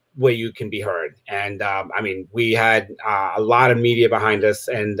is where you can be heard. And I mean, we had a lot of media behind us,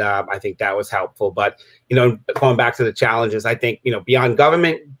 and I think that was helpful. But, you know, going back to the challenges, I think, you know, beyond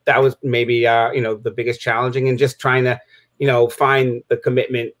government, that was maybe, you know, the biggest challenging, and just trying to, you know, find the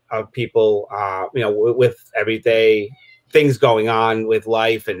commitment of people, you know, with everyday things going on with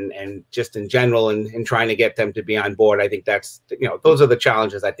life and just in general, and trying to get them to be on board. I think that's, you know, those are the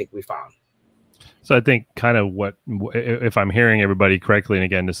challenges I think we found. So I think kind of what, if I'm hearing everybody correctly, and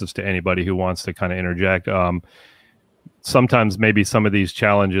again, this is to anybody who wants to kind of interject, sometimes maybe some of these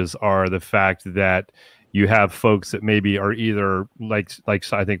challenges are the fact that you have folks that maybe are either like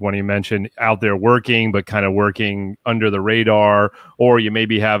I think one of you mentioned, out there working, but kind of working under the radar, or you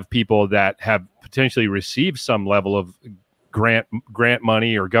maybe have people that have potentially received some level of grant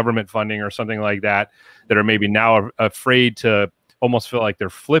money or government funding or something like that, that are maybe now afraid to almost feel like they're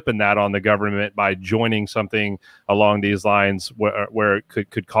flipping that on the government by joining something along these lines where it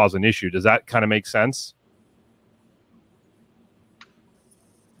could cause an issue. Does that kind of make sense?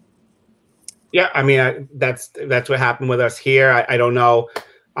 Yeah, I mean, that's what happened with us here. I don't know,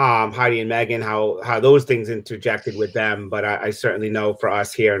 Heidi and Megan, how those things interjected with them, but I certainly know for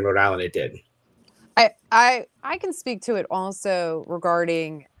us here in Rhode Island, it did. I can speak to it also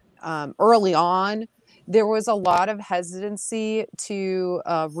regarding early on. There was a lot of hesitancy to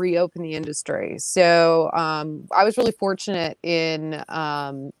reopen the industry. So I was really fortunate in,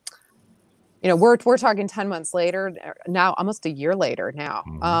 you know, we're talking 10 months later now, almost a year later now.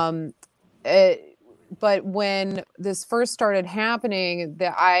 Mm-hmm. But when this first started happening,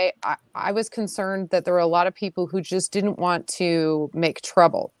 that I was concerned that there were a lot of people who just didn't want to make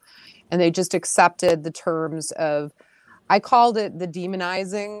trouble, and they just accepted the terms of, I called it the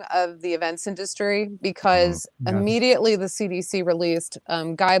demonizing of the events industry, because immediately the CDC released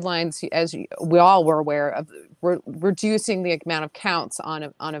guidelines, as we all were aware of, reducing the amount of counts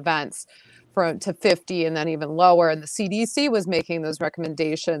on events to 50 and then even lower. And the CDC was making those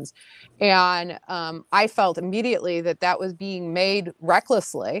recommendations. And I felt immediately that was being made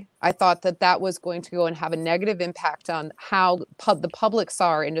recklessly. I thought that was going to go and have a negative impact on how the public saw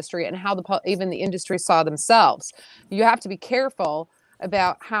our industry, and how even the industry saw themselves. You have to be careful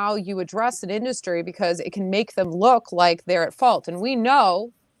about how you address an industry, because it can make them look like they're at fault. And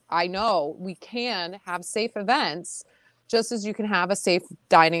I know we can have safe events, just as you can have a safe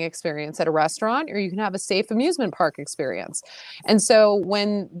dining experience at a restaurant, or you can have a safe amusement park experience. And so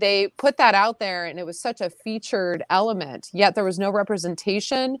when they put that out there, and it was such a featured element, yet there was no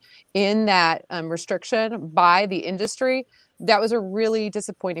representation in that restriction by the industry, that was a really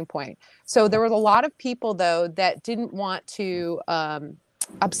disappointing point. So there was a lot of people, though, that didn't want to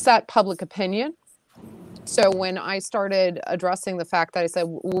upset public opinion. So when I started addressing the fact that I said,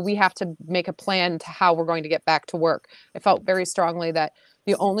 well, we have to make a plan to how we're going to get back to work, I felt very strongly that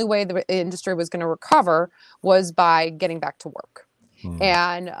the only way the industry was going to recover was by getting back to work.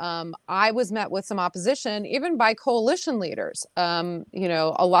 And I was met with some opposition, even by coalition leaders. You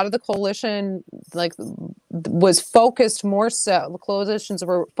know, a lot of the coalition was focused more so, the coalitions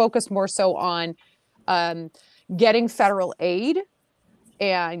were focused more so on getting federal aid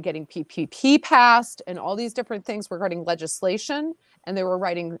and getting PPP passed and all these different things regarding legislation. And they were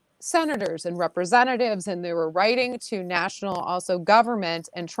writing senators and representatives, and they were writing to national also government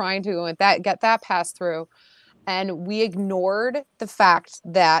and trying to get that passed through. And we ignored the fact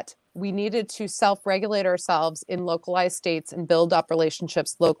that we needed to self-regulate ourselves in localized states and build up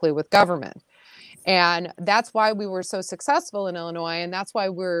relationships locally with government. And that's why we were so successful in Illinois. And that's why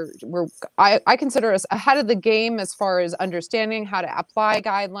I consider us ahead of the game as far as understanding how to apply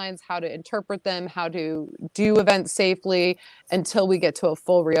guidelines, how to interpret them, how to do events safely until we get to a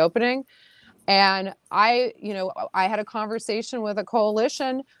full reopening. And I had a conversation with a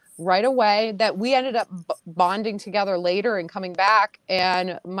coalition right away that we ended up bonding together later and coming back.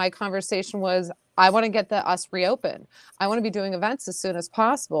 And my conversation was, I want to get us reopened. I want to be doing events as soon as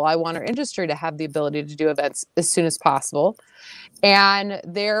possible. I want our industry to have the ability to do events as soon as possible. And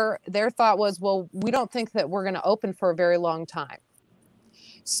their thought was, well, we don't think that we're going to open for a very long time.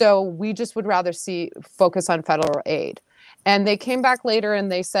 So we just would rather focus on federal aid. And they came back later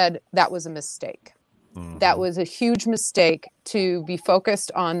and they said that was a mistake. Mm-hmm. That was a huge mistake to be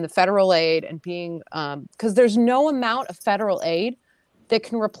focused on the federal aid and being, because there's no amount of federal aid that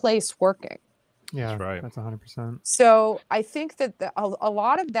can replace working. Yeah, that's right. That's 100%. So I think that a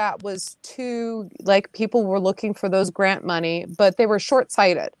lot of that was people were looking for those grant money, but they were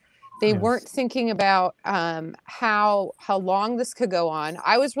short-sighted. They weren't thinking about how long this could go on.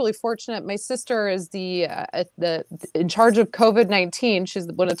 I was really fortunate. My sister is in charge of COVID-19. She's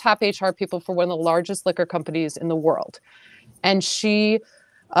one of the top HR people for one of the largest liquor companies in the world. And she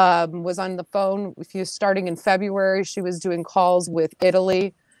was on the phone with you starting in February. She was doing calls with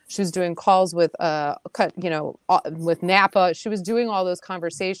Italy. She was doing calls with, with Napa. She was doing all those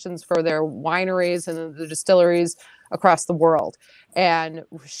conversations for their wineries and the distilleries across the world. And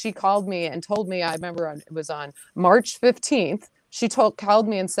she called me and told me, I remember it was on March 15th. She called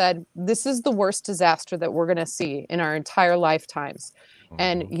me and said, this is the worst disaster that we're going to see in our entire lifetimes.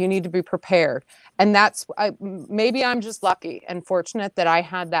 And you need to be prepared. And maybe I'm just lucky and fortunate that I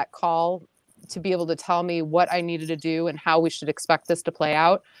had that call to be able to tell me what I needed to do and how we should expect this to play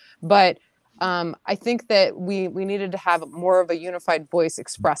out. But I think that we needed to have more of a unified voice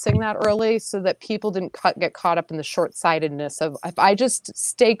expressing that early so that people didn't get caught up in the short-sightedness of, if I just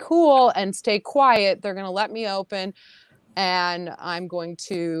stay cool and stay quiet, they're going to let me open and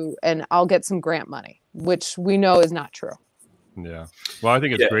I'll get some grant money, which we know is not true. Yeah. Well, I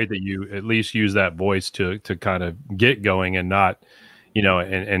think it's great that you at least use that voice to kind of get going and not,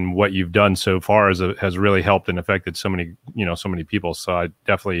 and what you've done so far has really helped and affected so many people. So I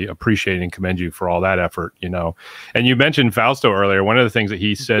definitely appreciate and commend you for all that effort, And you mentioned Fausto earlier. One of the things that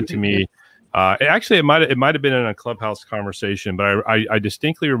he said to me, actually, it might have been in a Clubhouse conversation, but I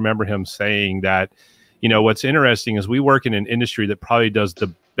distinctly remember him saying that, what's interesting is we work in an industry that probably does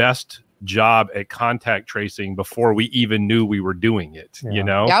the best job at contact tracing before we even knew we were doing it,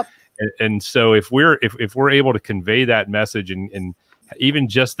 Yep. And so if we're able to convey that message and even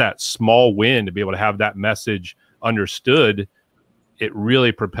just that small win to be able to have that message understood, it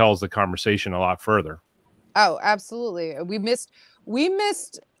really propels the conversation a lot further. Oh, absolutely. We missed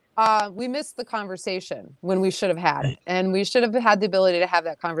the conversation when we should have had it. And we should have had the ability to have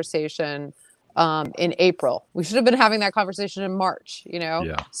that conversation in April. We should have been having that conversation in March,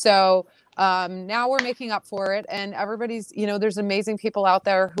 Yeah. So now we're making up for it, and everybody's, there's amazing people out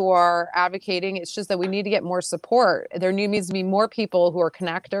there who are advocating. It's just that we need to get more support. There needs to be more people who are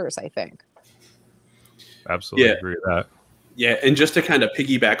connectors, I think. Absolutely agree with that. Yeah, and just to kind of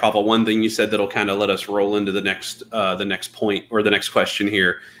piggyback off of one thing you said that'll kind of let us roll into the next point or the next question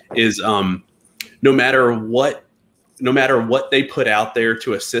here is no matter what they put out there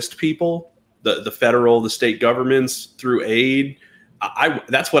to assist people, the federal, the state governments through aid,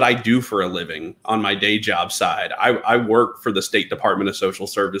 that's what I do for a living on my day job side. I work for the State Department of Social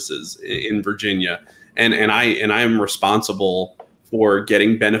Services in Virginia, and I am responsible for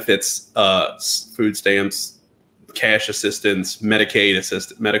getting benefits, food stamps, cash assistance,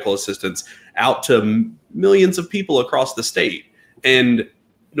 Medicaid medical assistance out to millions of people across the state. And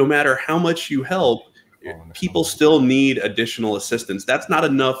no matter how much you help, people still need additional assistance. That's not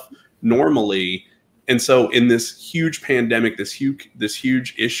enough normally. And so in this huge pandemic, this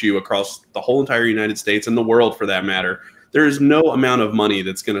huge issue across the whole entire United States and the world for that matter, there is no amount of money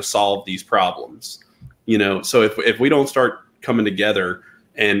that's going to solve these problems. So if we don't start coming together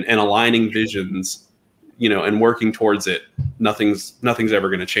and aligning visions, and working towards it, nothing's ever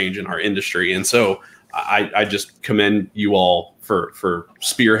going to change in our industry. And so I just commend you all for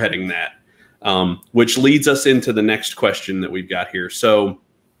spearheading that, which leads us into the next question that we've got here. So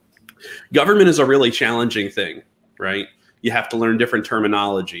government is a really challenging thing, right? You have to learn different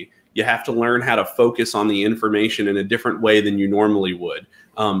terminology. You have to learn how to focus on the information in a different way than you normally would.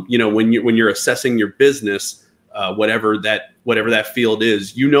 When you're assessing your business, whatever that field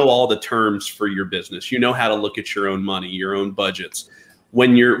is, all the terms for your business. How to look at your own money, your own budgets.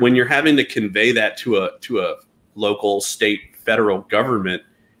 When you're having to convey that to a local, state, federal government,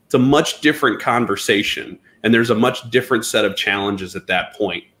 it's a much different conversation, and there's a much different set of challenges at that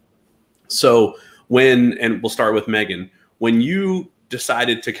point. So and we'll start with Megan, when you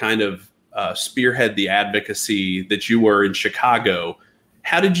decided to kind of spearhead the advocacy that you were in Chicago,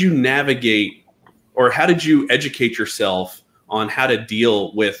 how did you navigate, or how did you educate yourself on how to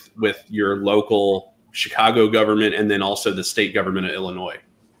deal with your local Chicago government and then also the state government of Illinois?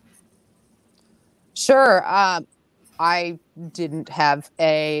 Sure. I didn't have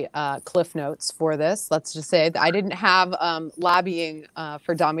a Cliff Notes for this. Let's just say that I didn't have Lobbying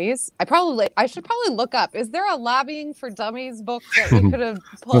for Dummies. I should probably look up. Is there a Lobbying for Dummies book that we could have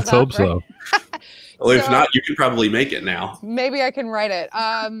pulled Let's hope so. Well, if not, you can probably make it now. Maybe I can write it.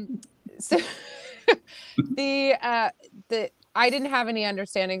 So I didn't have any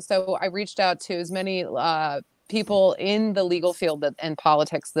understanding, so I reached out to as many people in the legal field and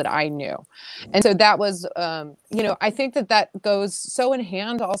politics that I knew. And so that was, I think that goes so in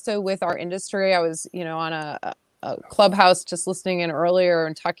hand also with our industry. I was, on a Clubhouse just listening in earlier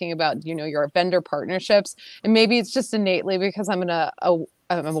and talking about, your vendor partnerships. And maybe it's just innately because I'm a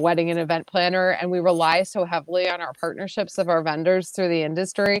wedding and event planner, and we rely so heavily on our partnerships of our vendors through the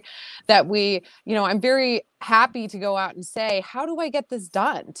industry that I'm very happy to go out and say, how do I get this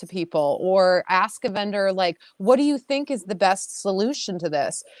done to people? Or ask a vendor, like, what do you think is the best solution to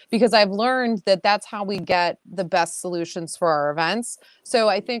this? Because I've learned that that's how we get the best solutions for our events. So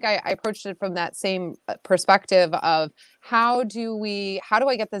I think I approached it from that same perspective of how do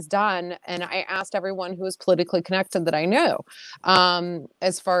I get this done? And I asked everyone who was politically connected that I knew,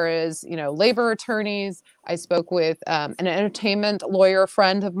 as far as, labor attorneys. I spoke with an entertainment lawyer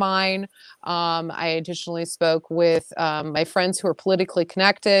friend of mine. I additionally spoke with my friends who are politically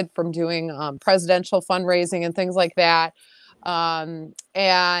connected from doing presidential fundraising and things like that.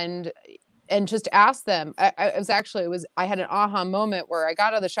 And just ask them. I had an aha moment where I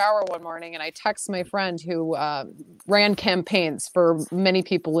got out of the shower one morning and I texted my friend who ran campaigns for many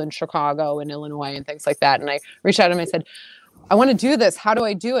people in Chicago and Illinois and things like that. And I reached out to him. I said, I want to do this. How do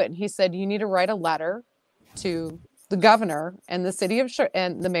I do it? And he said, you need to write a letter to the governor and the city of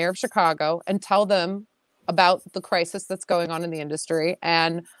and the mayor of Chicago and tell them about the crisis that's going on in the industry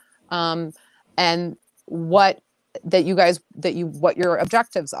and what your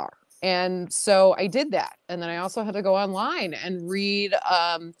objectives are. And so I did that. And then I also had to go online and read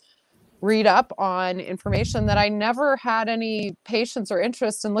up on information that I never had any patience or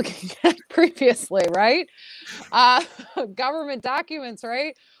interest in looking at previously, right? Government documents,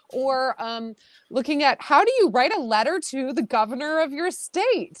 right? Or looking at how do you write a letter to the governor of your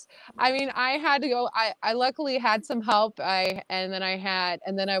state? I mean, I had to go. I luckily had some help. And then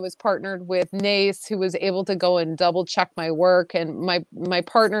I was partnered with NACE, who was able to go and double check my work. And my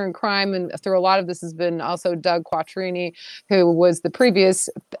partner in crime and through a lot of this has been also Doug Quattrini, who was the previous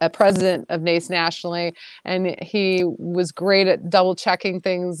president of NACE nationally, and he was great at double checking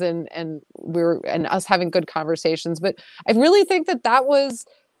things and us having good conversations. But I really think that was.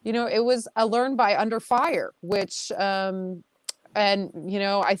 It was a learn by under fire, which, I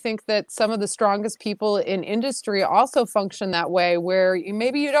think that some of the strongest people in industry also function that way, where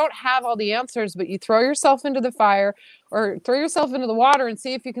maybe you don't have all the answers, but you throw yourself into the fire or throw yourself into the water and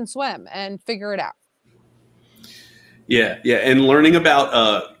see if you can swim and figure it out. Yeah. Yeah. And learning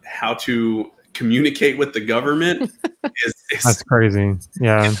about how to communicate with the government that's crazy.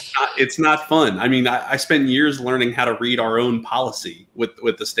 Yeah. It's not fun. I mean, I spent years learning how to read our own policy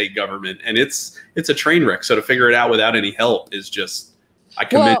with the state government, and it's a train wreck. So to figure it out without any help is just, I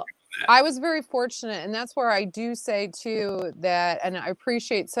commend you on that. I was very fortunate, and that's where I do say too that, and I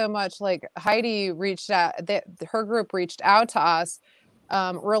appreciate so much, like Heidi reached out, her group reached out to us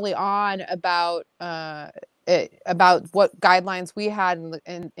early on about what guidelines we had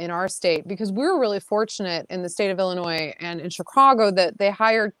in our state, because we were really fortunate in the state of Illinois and in Chicago that they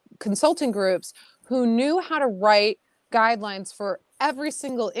hired consulting groups who knew how to write guidelines for every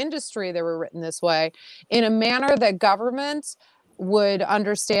single industry that were written this way in a manner that government would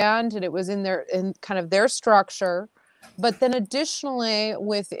understand, and it was in kind of their structure, but then additionally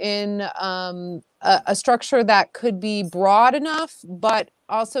within a structure that could be broad enough but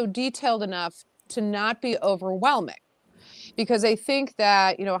also detailed enough to not be overwhelming. Because I think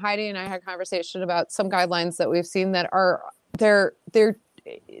that, Heidi and I had a conversation about some guidelines that we've seen that are they're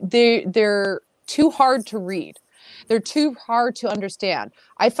too hard to read. They're too hard to understand.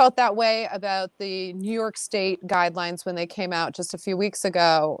 I felt that way about the New York State guidelines when they came out just a few weeks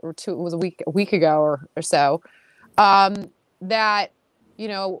ago, it was a week ago or so. That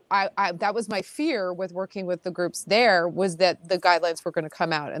that was my fear with working with the groups there, was that the guidelines were going to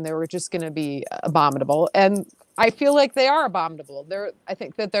come out and they were just going to be abominable. And I feel like they are abominable. I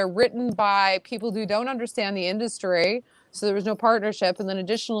think that they're written by people who don't understand the industry. So there was no partnership. And then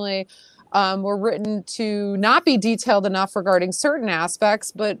additionally, were written to not be detailed enough regarding certain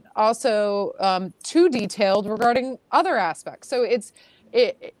aspects, but also too detailed regarding other aspects. So it's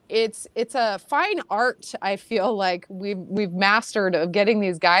a fine art, I feel like we've mastered, of getting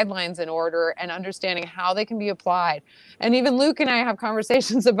these guidelines in order and understanding how they can be applied. And even Luke and I have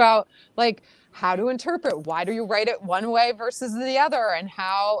conversations about like how to interpret. Why do you write it one way versus the other?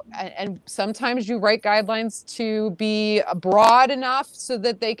 And sometimes you write guidelines to be broad enough so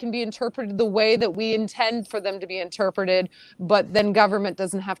that they can be interpreted the way that we intend for them to be interpreted, but then government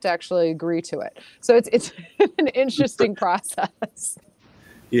doesn't have to actually agree to it. So it's an interesting process.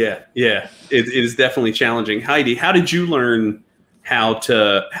 Yeah, it is definitely challenging. Heidi, how did you learn how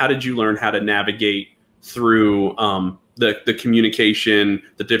to navigate through the communication,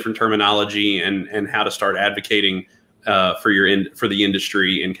 the different terminology, and how to start advocating for the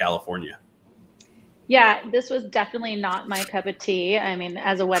industry in California? Yeah, this was definitely not my cup of tea. I mean,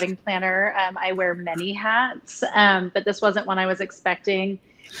 as a wedding planner, I wear many hats, but this wasn't one I was expecting.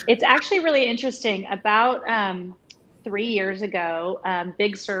 It's actually really interesting about 3 years ago,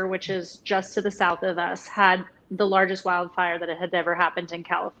 Big Sur, which is just to the south of us, had the largest wildfire that had ever happened in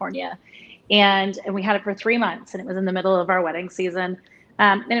California. And we had it for 3 months, and it was in the middle of our wedding season.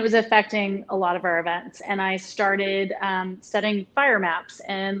 And it was affecting a lot of our events. And I started studying fire maps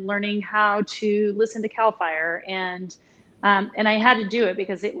and learning how to listen to CAL FIRE. And I had to do it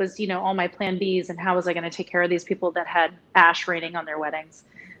because it was, all my plan Bs and how was I going to take care of these people that had ash raining on their weddings.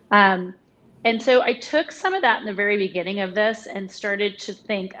 And so I took some of that in the very beginning of this and started to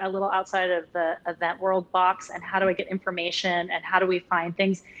think a little outside of the event world box and how do I get information and how do we find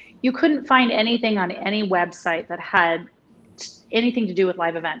things. You couldn't find anything on any website that had anything to do with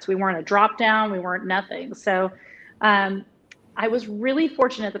live events. We weren't a drop down, we weren't nothing. So I was really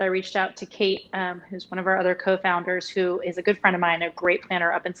fortunate that I reached out to Kate, who's one of our other co-founders, who is a good friend of mine, a great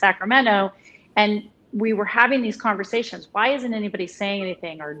planner up in Sacramento. And we were having these conversations. Why isn't anybody saying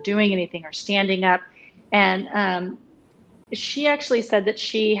anything or doing anything or standing up? And she actually said that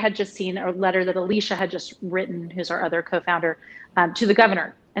she had just seen a letter that Alicia had just written, who's our other co-founder, to the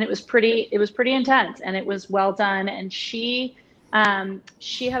governor. And it was pretty intense and it was well done. And she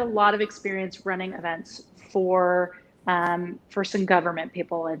had a lot of experience running events for some government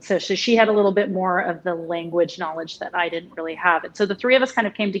people. And so she had a little bit more of the language knowledge that I didn't really have. And so the three of us kind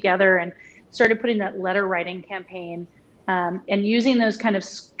of came together and started putting that letter writing campaign and using those kind of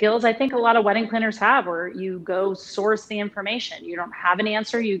skills I think a lot of wedding planners have, where you go source the information. You don't have an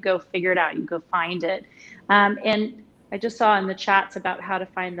answer, you go figure it out, you go find it. And I just saw in the chats about how to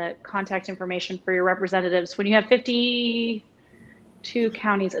find the contact information for your representatives. When you have 52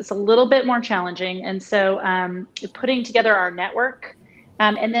 counties, it's a little bit more challenging. And so putting together our network.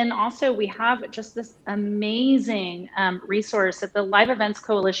 And then also we have just this amazing resource that the Live Events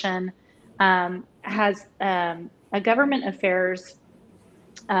Coalition has a government affairs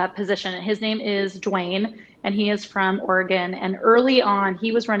position. His name is Dwayne, and he is from Oregon. And early on,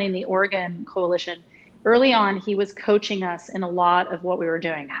 he was running the Oregon Coalition. Early on, he was coaching us in a lot of what we were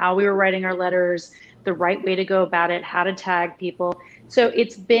doing, how we were writing our letters, the right way to go about it, how to tag people. So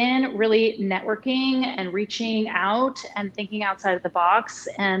it's been really networking and reaching out and thinking outside of the box.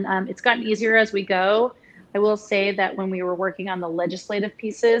 And it's gotten easier as we go. I will say that when we were working on the legislative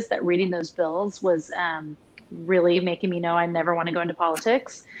pieces, that reading those bills was really making me know I never want to go into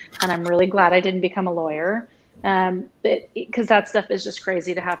politics. And I'm really glad I didn't become a lawyer. Because that stuff is just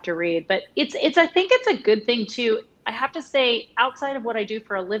crazy to have to read. But I think it's a good thing too. I have to say, outside of what I do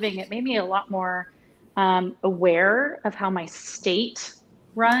for a living, it made me a lot more aware of how my state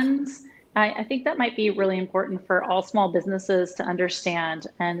runs. I think that might be really important for all small businesses to understand,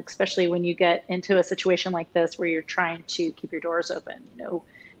 and especially when you get into a situation like this where you're trying to keep your doors open,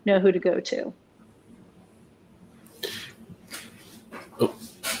 know who to go to. Oh.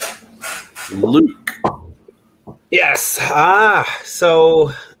 Luke. Yes.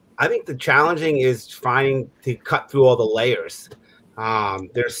 So I think the challenging is trying to cut through all the layers.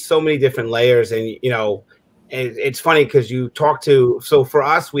 There's so many different layers, and it's funny because you talk to. So for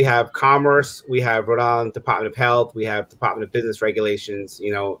us, we have Commerce, we have Rhode Island Department of Health, we have Department of Business Regulations,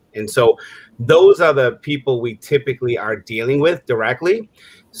 and so those are the people we typically are dealing with directly.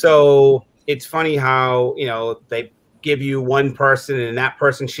 So it's funny how they give you one person and that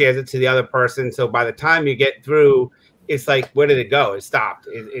person shares it to the other person. So by the time you get through, it's like, where did it go? It stopped.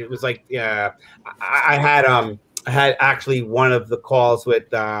 It was like, I had actually one of the calls with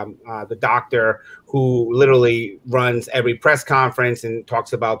the doctor who literally runs every press conference and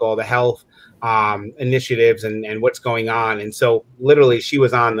talks about all the health initiatives and what's going on. And so literally she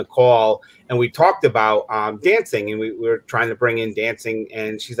was on the call and we talked about dancing, and we were trying to bring in dancing.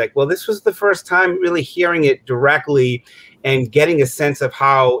 And she's like, well, this was the first time really hearing it directly and getting a sense of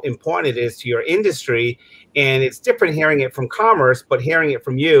how important it is to your industry. And it's different hearing it from Commerce, but hearing it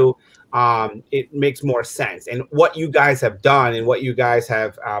from you, it makes more sense. And what you guys have done and what you guys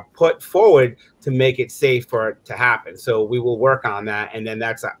have put forward to make it safe for it to happen. So we will work on that. And then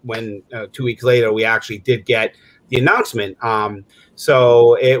that's when 2 weeks later, we actually did get the announcement.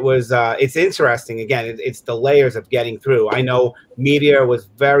 So it was, it's interesting. Again, it's the layers of getting through. I know media was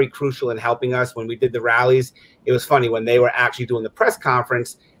very crucial in helping us when we did the rallies. It was funny when they were actually doing the press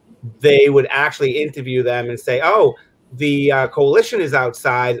conference, they would actually interview them and say, oh, the coalition is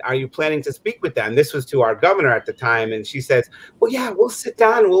outside. Are you planning to speak with them? This was to our governor at the time. And she says, well, yeah, we'll sit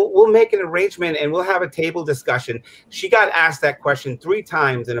down. We'll make an arrangement and we'll have a table discussion. She got asked that question 3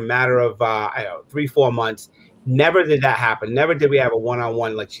 times in a matter of, 3-4 months. Never did that happen. Never did we have a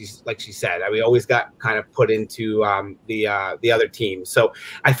one-on-one like she said. We always got kind of put into the other team. So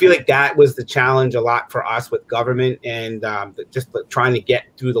I feel like that was the challenge a lot for us with government, and just trying to get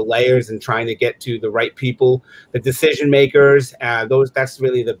through the layers and trying to get to the right people, the decision makers. That's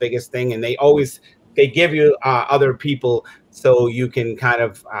really the biggest thing. And they give you other people so you can kind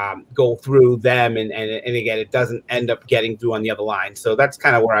of go through them, and again, it doesn't end up getting through on the other line. So that's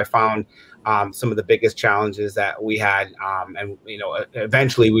kind of where I found some of the biggest challenges that we had, and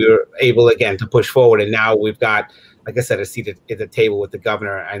eventually we were able again to push forward, and now we've got, like I said, a seat at the table with the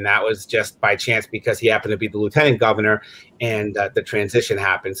governor, and that was just by chance because he happened to be the lieutenant governor, and the transition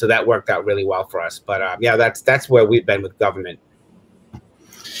happened, so that worked out really well for us. But yeah, that's where we've been with government.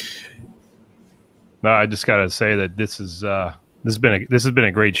 No, I just gotta say that this has been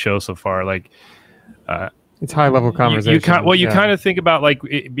a great show so far. Like, it's high level conversation. You kind of think about like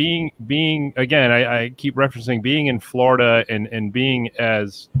it being again. I keep referencing being in Florida and being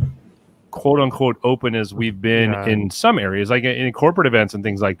as quote unquote open as we've been in some areas, like in corporate events and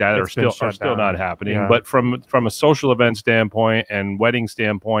things like that, are still not happening. Yeah. But from a social event standpoint and wedding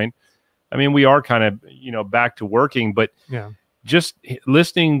standpoint, I mean, we are kind of back to working. But just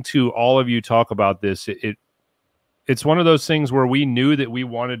listening to all of you talk about this, it's one of those things where we knew that we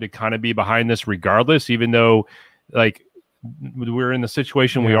wanted to kind of be behind this regardless, even though like we're in the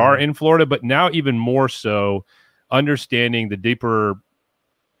situation we are in Florida, but now even more so understanding the deeper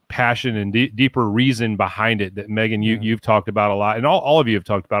passion and deeper reason behind it that Megan, you've talked about a lot, and all of you have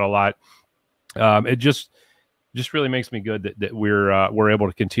talked about a lot. It just really makes me good that we're able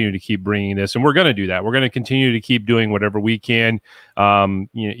to continue to keep bringing this, and we're going to do that. We're going to continue to keep doing whatever we can.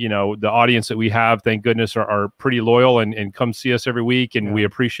 The audience that we have, thank goodness, are pretty loyal and come see us every week, and we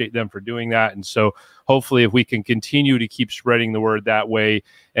appreciate them for doing that. And so hopefully if we can continue to keep spreading the word that way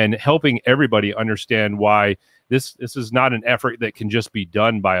and helping everybody understand why this is not an effort that can just be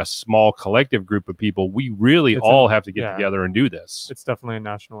done by a small collective group of people. We really all have to get together and do this. It's definitely a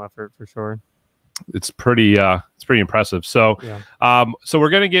national effort for sure. It's pretty impressive. So so we're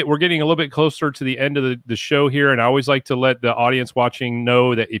getting a little bit closer to the end of the show here, and I always like to let the audience watching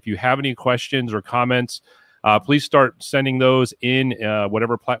know that if you have any questions or comments, please start sending those in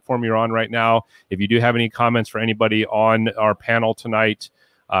whatever platform you're on right now. If you do have any comments for anybody on our panel tonight,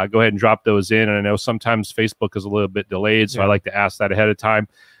 go ahead and drop those in. And I know sometimes Facebook is a little bit delayed, so I like to ask that ahead of time.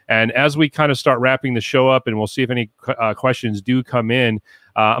 And as we kind of start wrapping the show up, and we'll see if any questions do come in,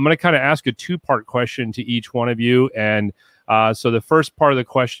 I'm going to kind of ask a two-part question to each one of you. And so the first part of the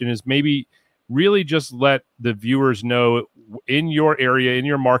question is maybe really just let the viewers know in your area, in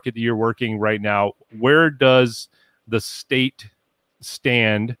your market that you're working right now, where does the state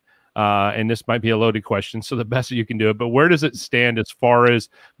stand? And this might be a loaded question, so the best that you can do it, but where does it stand as far as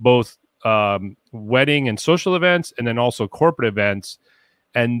both wedding and social events and then also corporate events?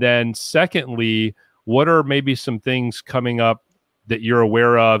 And then secondly, what are maybe some things coming up that you're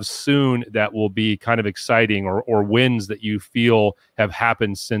aware of soon that will be kind of exciting, or wins that you feel have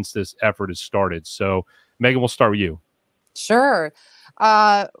happened since this effort has started? So Megan, we'll start with you. Sure.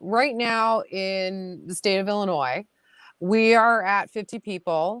 Right now in the state of Illinois, we are at 50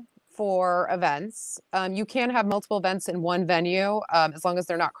 people for events. You can have multiple events in one venue as long as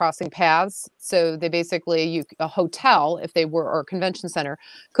they're not crossing paths. So they basically, a hotel, if they were, or a convention center,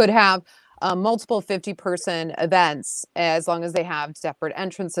 could have multiple 50-person events as long as they have separate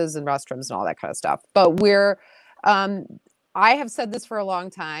entrances and restrooms and all that kind of stuff. But I have said this for a long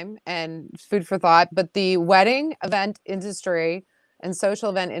time, and food for thought, but the wedding event industry and social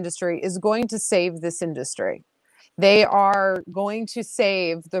event industry is going to save this industry. They are going to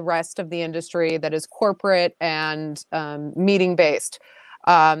save the rest of the industry that is corporate and meeting based.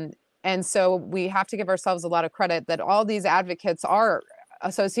 And so we have to give ourselves a lot of credit that all these advocates are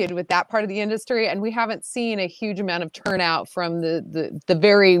associated with that part of the industry. And we haven't seen a huge amount of turnout from the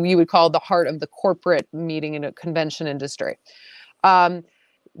very, you would call the heart of the corporate meeting and a convention industry.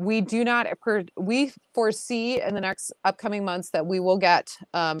 We foresee in the next upcoming months that we will get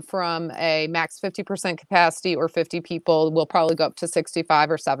from a max 50% capacity or 50 people, we'll probably go up to 65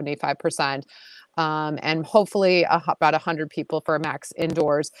 or 75%. And hopefully about 100 people for a max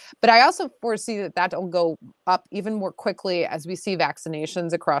indoors. But I also foresee that will go up even more quickly as we see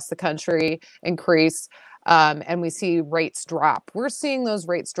vaccinations across the country increase. And we see rates drop. We're seeing those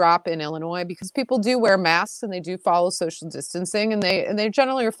rates drop in Illinois because people do wear masks and they do follow social distancing, and they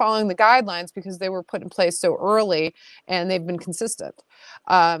generally are following the guidelines because they were put in place so early and they've been consistent.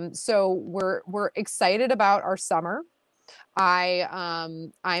 So we're excited about our summer.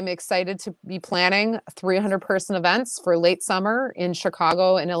 I'm excited to be planning 300-person events for late summer in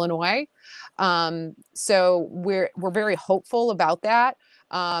Chicago and Illinois. So we're very hopeful about that.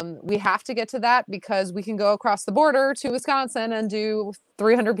 We have to get to that because we can go across the border to Wisconsin and do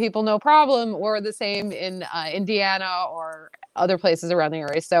 300 people, no problem, or the same in Indiana or other places around the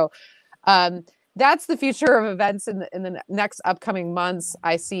area. So that's the future of events in the next upcoming months,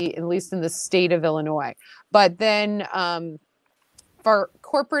 I see, at least in the state of Illinois. But then for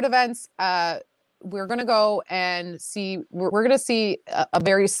corporate events, we're going to go and see, we're going to see a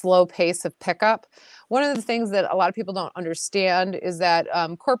very slow pace of pickup. One of the things that a lot of people don't understand is that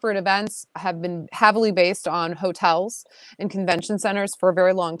corporate events have been heavily based on hotels and convention centers for a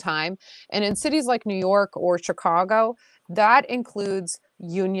very long time. And in cities like New York or Chicago, that includes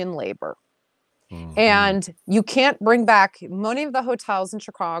union labor. And you can't bring back many of the hotels in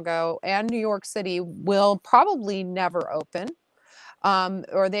Chicago and New York City will probably never open,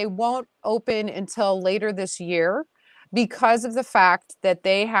 or they won't open until later this year because of the fact that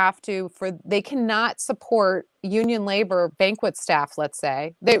they have to, they cannot support union labor banquet staff, let's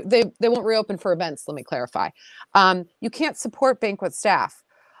say. They won't reopen for events, let me clarify. You can't support banquet staff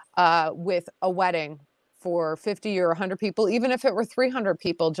with a wedding for 50 or 100 people, even if it were 300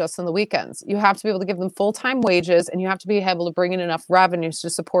 people just on the weekends. You have to be able to give them full-time wages, and you have to be able to bring in enough revenues to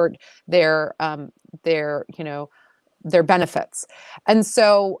support their benefits. And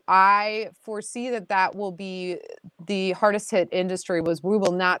so I foresee that will be the hardest hit industry. We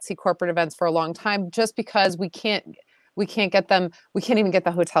will not see corporate events for a long time just because we can't get them. We can't even get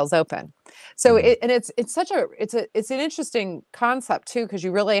the hotels open. So it's an interesting concept too, because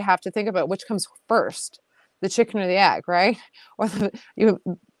you really have to think about which comes first, the chicken or the egg, right? Or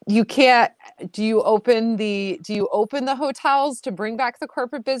you can't. Do you open the hotels to bring back the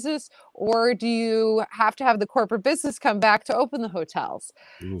corporate business, or do you have to have the corporate business come back to open the hotels?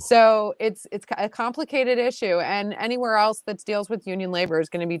 So it's a complicated issue, and anywhere else that deals with union labor is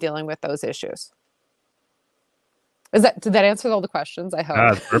going to be dealing with those issues. Did that answer all the questions? I hope.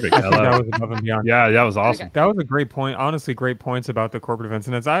 That's perfect. I think that was above and beyond. Yeah, that was awesome. Okay. That was a great point. Honestly, great points about the corporate events.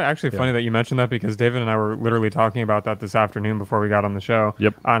 And it's actually funny that you mentioned that because David and I were literally talking about that this afternoon before we got on the show.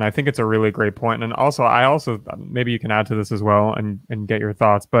 Yep. And I think it's a really great point. And also, maybe you can add to this as well and get your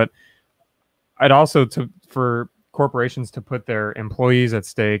thoughts. But I'd also, for corporations to put their employees at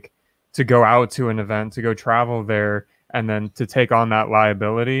stake, to go out to an event, to go travel there, and then to take on that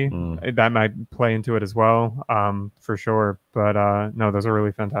liability, that might play into it as well, for sure. But no, those are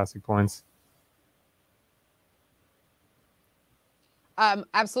really fantastic points.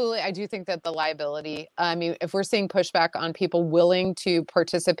 Absolutely. I do think that the liability, I mean, if we're seeing pushback on people willing to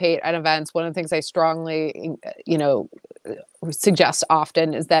participate at events, one of the things I strongly, suggest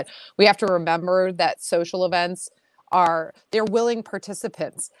often is that we have to remember that social events they're willing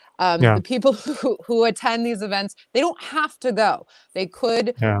participants. The people who attend these events, they don't have to go. They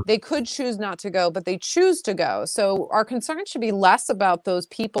could choose not to go, but they choose to go. So our concern should be less about those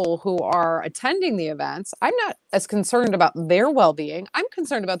people who are attending the events. I'm not as concerned about their well-being. I'm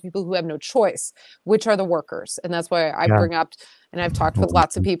concerned about the people who have no choice, which are the workers. And that's why I bring up, and I've talked with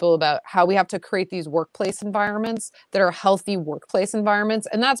lots of people about how we have to create these workplace environments that are healthy workplace environments.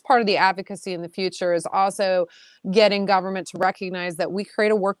 And that's part of the advocacy in the future, is also getting government to recognize that we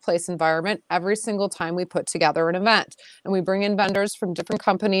create a workplace environment every single time we put together an event. And we bring in vendors from different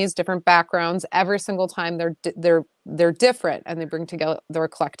companies, different backgrounds. Every single time they're different, and they bring together a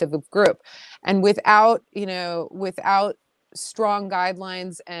collective group. And without strong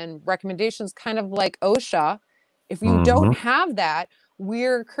guidelines and recommendations, kind of like OSHA, if you don't have that,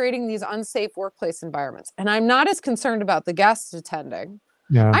 we're creating these unsafe workplace environments. And I'm not as concerned about the guests attending.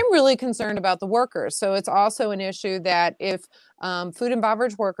 I'm really concerned about the workers. So it's also an issue that if food and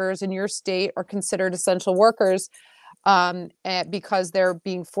beverage workers in your state are considered essential workers because they're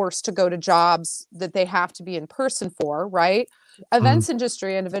being forced to go to jobs that they have to be in person for, right? Events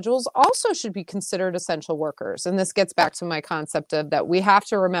industry individuals also should be considered essential workers. And this gets back to my concept of that we have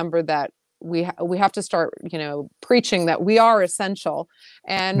to remember that we have to start, preaching that we are essential,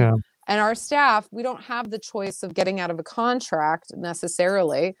 and our staff, we don't have the choice of getting out of a contract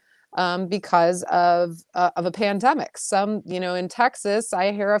necessarily because of a pandemic. Some, in Texas,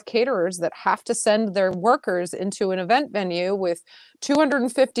 I hear of caterers that have to send their workers into an event venue with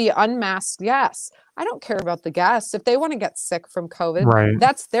 250 unmasked guests. I don't care about the guests. If they want to get sick from COVID,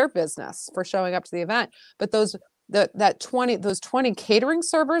 that's their business for showing up to the event. But those 20 catering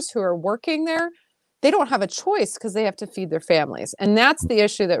servers who are working there, they don't have a choice because they have to feed their families. And that's the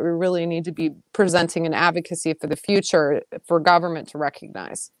issue that we really need to be presenting in advocacy for the future for government to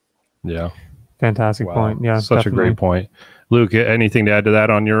recognize. Yeah. Fantastic point. Yeah, such definitely. a great point. Luke, anything to add to that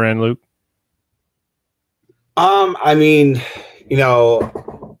on your end, Luke? I mean, you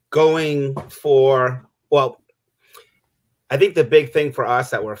know, going for, well, I think the big thing for us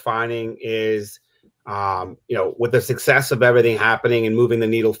that we're finding is, you know, with the success of everything happening and moving the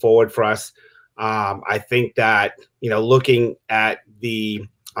needle forward for us, I think that, you know, looking at the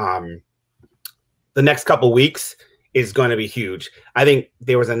next couple of weeks is going to be huge. I think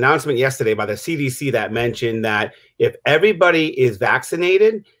there was an announcement yesterday by the CDC that mentioned that if everybody is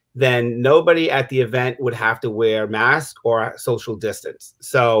vaccinated, then nobody at the event would have to wear masks or social distance.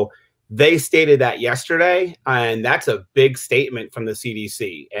 So they stated that yesterday, and that's a big statement from the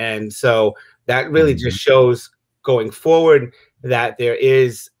CDC. And so that really just shows going forward that there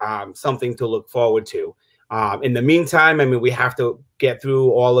is something to look forward to. In the meantime, I mean, we have to get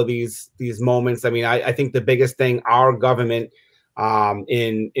through all of these moments. I mean, I think the biggest thing, our government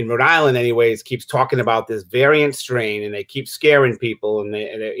in Rhode Island anyways, keeps talking about this variant strain, and they keep scaring people, and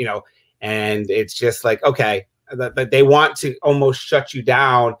they you know, and it's just like, okay, but they want to almost shut you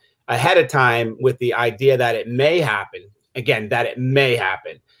down ahead of time with the idea that it may happen. Again, that it may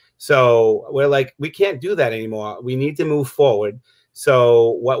happen. So we're like, we can't do that anymore. We need to move forward.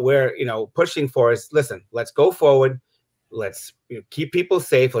 So what we're, you know, pushing for is, listen, let's go forward. Let's keep people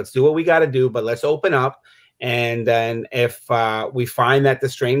safe. Let's do what we got to do, but let's open up. And then if we find that the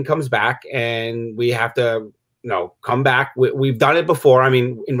strain comes back and we have to, you know, come back, we've done it before. I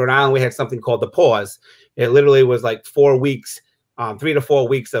mean, in Rhode Island, we had something called the pause. It literally was like 4 weeks. 3 to 4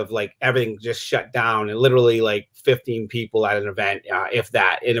 weeks of like everything just shut down, and literally like 15 people at an event, if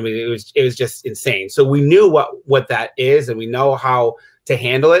that. And I mean, it was just insane. So we knew what that is, and we know how to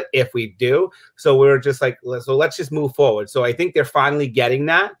handle it if we do. So we were just like, so let's just move forward. So I think they're finally getting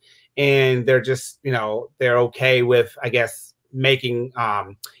that, and they're just, you know, they're okay with, I guess, making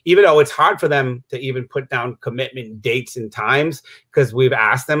even though it's hard for them to even put down commitment dates and times because we've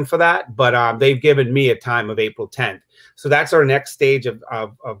asked them for that, but they've given me a time of April 10th. So that's our next stage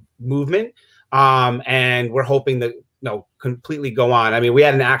of movement, and we're hoping to, you know, completely go on. I mean, we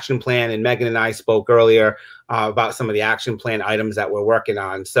had an action plan, and Megan and I spoke earlier about some of the action plan items that we're working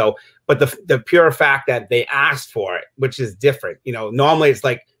on. So, but the pure fact that they asked for it, which is different, you know, normally it's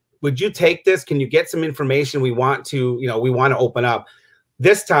like, would you take this? Can you get some information? We want to, you know, we want to open up.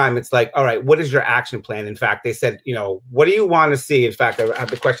 This time it's like, all right, what is your action plan? In fact, they said, you know, what do you want to see? In fact, I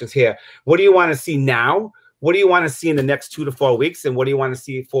have the questions here. What do you want to see now? What do you want to see in the next 2 to 4 weeks? And what do you want to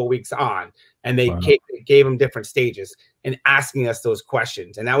see 4 weeks on? And they gave them different stages and asking us those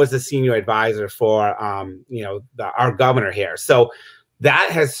questions. And that was the senior advisor for, you know, our governor here. So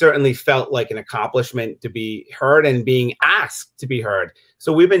that has certainly felt like an accomplishment to be heard and being asked to be heard.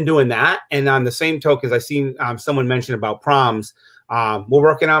 So we've been doing that. And on the same token, I've seen someone mention about proms. We're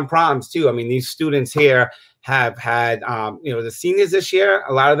working on proms too. I mean, these students here have had, you know, the seniors this year,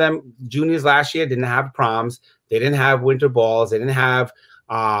 a lot of them, juniors last year, didn't have proms. They didn't have winter balls. They didn't have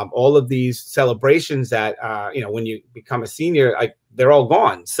all of these celebrations that, you know, when you become a senior, like, they're all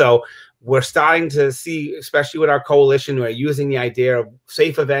gone. So we're starting to see, especially with our coalition, we're using the idea of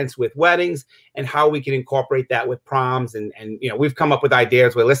safe events with weddings and how we can incorporate that with proms. And you know, we've come up with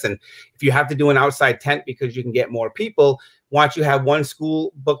ideas where, listen, if you have to do an outside tent because you can get more people, why don't you have one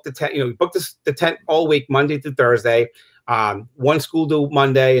school book the tent, you know, book the tent all week, Monday through Thursday. One school do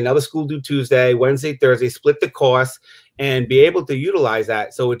Monday, another school do Tuesday, Wednesday, Thursday, split the cost and be able to utilize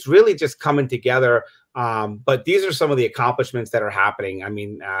that. So it's really just coming together. But these are some of the accomplishments that are happening. I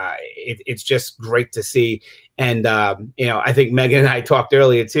mean, it's just great to see. And, you know, I think Megan and I talked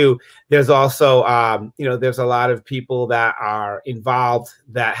earlier too. There's also, you know, there's a lot of people that are involved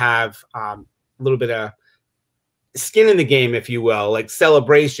that have a little bit of skin in the game, if you will, like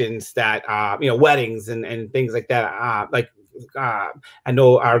celebrations that, you know, weddings and things like that. I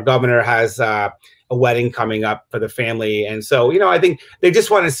know our governor has a wedding coming up for the family. And so, you know, I think they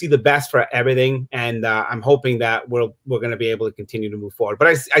just want to see the best for everything. And I'm hoping that we're going to be able to continue to move forward. But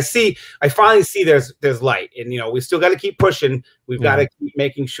I finally see there's light, and, you know, we still got to keep pushing. We've got to keep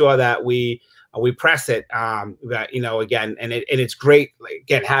making sure that we press it, that, you know, again, and it's great, like,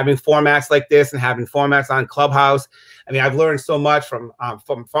 again, having formats like this and having formats on Clubhouse. I mean, I've learned so much from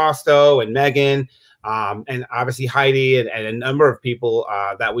Fausto and Megan, and obviously Heidi and a number of people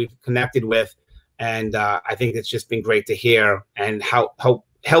that we've connected with. And I think it's just been great to hear and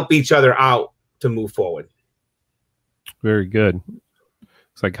help each other out to move forward. Very good.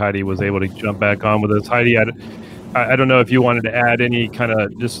 Looks like Heidi was able to jump back on with us. Heidi, I don't know if you wanted to add any kind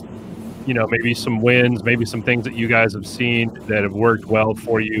of just, you know, maybe some wins, maybe some things that you guys have seen that have worked well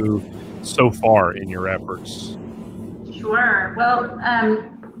for you so far in your efforts. Sure. Well,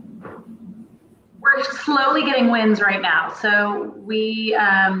 We're slowly getting wins right now. So we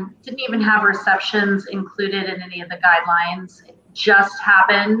didn't even have receptions included in any of the guidelines. It just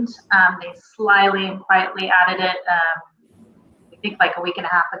happened. They slyly and quietly added it, I think like a week and a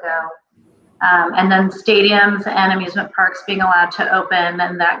half ago. And then stadiums and amusement parks being allowed to open,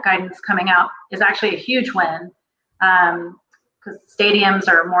 and that guidance coming out is actually a huge win, because stadiums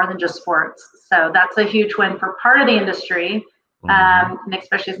are more than just sports. So that's a huge win for part of the industry. And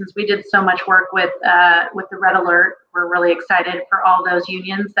especially since we did so much work with the Red Alert, we're really excited for all those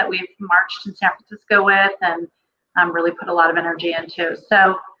unions that we've marched in San Francisco with and really put a lot of energy into.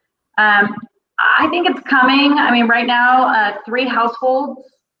 So I think it's coming. I mean, right now, 3 households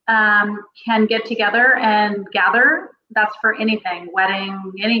can get together and gather. That's for anything,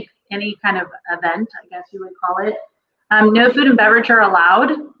 wedding, any kind of event, I guess you would call it. No food and beverage are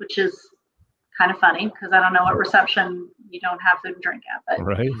allowed, which is kind of funny because I don't know what reception you don't have food and drink at, but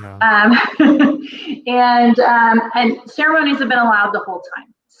right. And ceremonies have been allowed the whole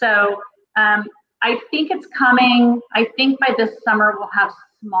time. So I think it's coming. I think by this summer we'll have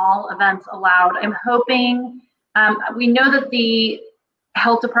small events allowed. I'm hoping. We know that the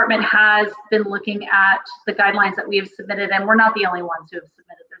health department has been looking at the guidelines that we have submitted, and we're not the only ones who have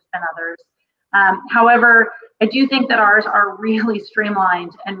submitted. There's been others. However, I do think that ours are really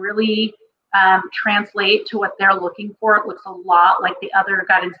streamlined and really translate to what they're looking for. It looks a lot like the other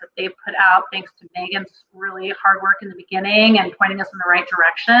guidance that they've put out, thanks to Megan's really hard work in the beginning and pointing us in the right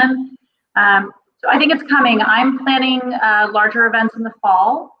direction. So I think it's coming. I'm planning larger events in the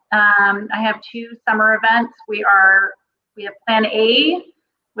fall. I have 2 summer events. We have Plan A,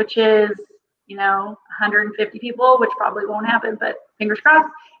 which is 150 people, which probably won't happen, but fingers crossed.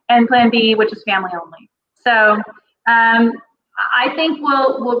 And Plan B, which is family only. So I think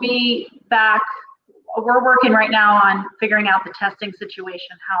we'll be back. We're working right now on figuring out the testing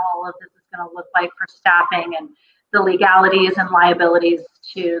situation, how all of this is going to look like for staffing and the legalities and liabilities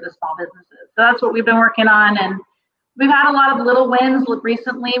to the small businesses. So that's what we've been working on, and we've had a lot of little wins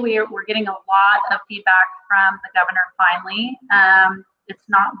recently. We're getting a lot of feedback from the governor finally. It's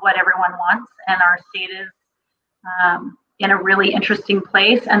not what everyone wants, and our state is in a really interesting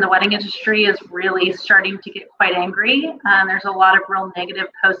place, and the wedding industry is really starting to get quite angry. There's a lot of real negative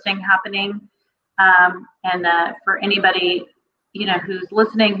posting happening, and for anybody who's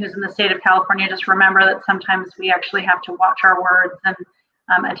listening, who's in the state of California, just remember that sometimes we actually have to watch our words, and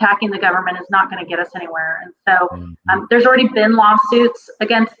attacking the government is not going to get us anywhere. And so there's already been lawsuits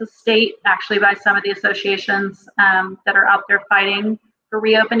against the state, actually by some of the associations that are out there fighting for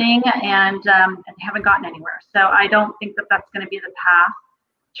reopening, and haven't gotten anywhere. So I don't think that that's going to be the path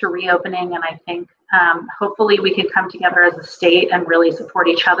to reopening. And I think hopefully we can come together as a state and really support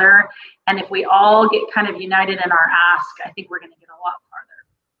each other. And if we all get kind of united in our ask, I think we're going to get a lot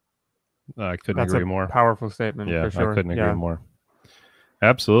farther. I couldn't agree more. Powerful statement. Yeah, for sure. I couldn't agree more.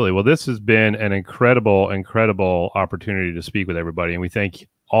 Absolutely. Well, this has been an incredible opportunity to speak with everybody, and we thank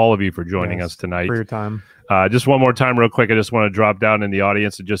all of you for joining us tonight. For your time. Just one more time real quick, I just want to drop down in the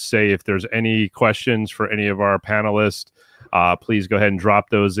audience and just say if there's any questions for any of our panelists, please go ahead and drop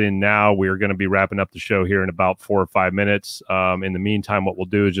those in now. We're going to be wrapping up the show here in about 4 or 5 minutes. In the meantime, what we'll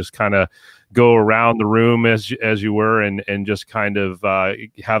do is just kind of go around the room as you were and just kind of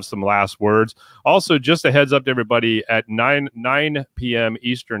have some last words. Also, just a heads up to everybody, at 9 p.m.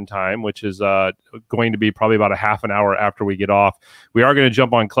 Eastern time, which is going to be probably about a half an hour after we get off, we are going to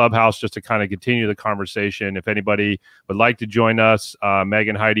jump on Clubhouse just to kind of continue the conversation. If anybody would like to join us,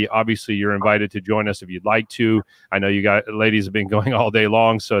 Megan, Heidi, obviously you're invited to join us if you'd like to. I know you guys, ladies, have been going all day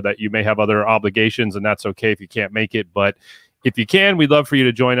long, so that you may have other obligations, and that's okay if you can't make it. But if you can, we'd love for you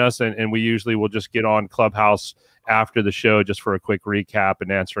to join us, and we usually will just get on Clubhouse after the show just for a quick recap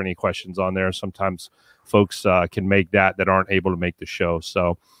and answer any questions on there. Sometimes folks can make that aren't able to make the show.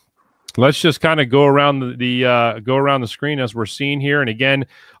 So let's just kind of go around the screen as we're seeing here. And again,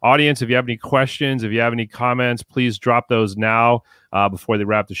 audience, if you have any questions, if you have any comments, please drop those now before they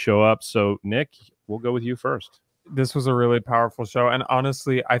wrap the show up. So Nick, we'll go with you first. This was a really powerful show, and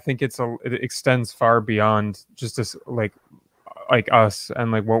honestly, I think it extends far beyond just this, like us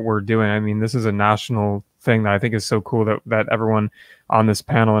and like what we're doing. I mean, this is a national thing that I think is so cool that everyone on this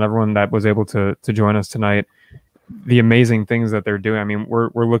panel and everyone that was able to join us tonight, the amazing things that they're doing. I mean, we're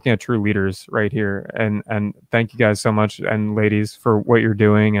looking at true leaders right here, and thank you guys so much, and ladies, for what you're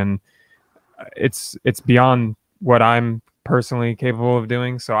doing. And it's beyond what I'm personally capable of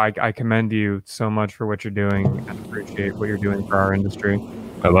doing. So I commend you so much for what you're doing and appreciate what you're doing for our industry.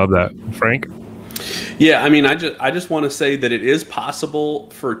 I love that. Frank? Yeah, I mean, I just want to say that it is possible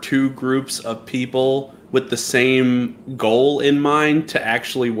for 2 groups of people with the same goal in mind to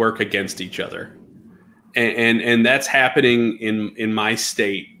actually work against each other. And that's happening in my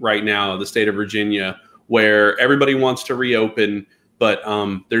state right now, the state of Virginia, where everybody wants to reopen, but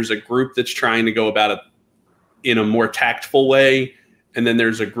there's a group that's trying to go about it in a more tactful way, and then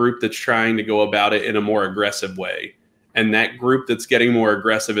there's a group that's trying to go about it in a more aggressive way. And that group that's getting more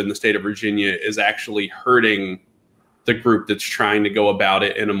aggressive in the state of Virginia is actually hurting the group that's trying to go about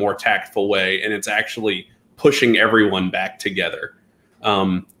it in a more tactful way, and it's actually pushing everyone back together.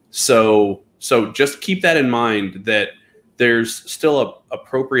 So just keep that in mind, that there's still an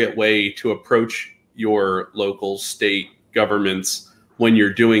appropriate way to approach your local state governments when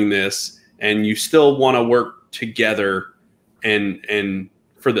you're doing this, and you still want to work together and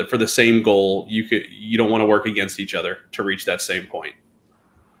for the same goal. You don't want to work against each other to reach that same point.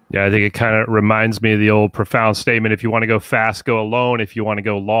 Yeah, I think it kind of reminds me of the old profound statement: if you want to go fast, go alone. If you want to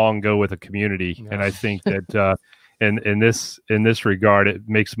go long, go with a community. Yeah. And I think that in this regard, it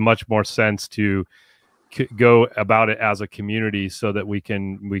makes much more sense to go about it as a community so that we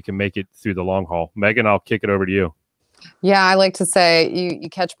can make it through the long haul. Megan, I'll kick it over to you. Yeah, I like to say you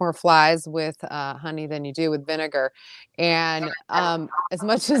catch more flies with honey than you do with vinegar. And as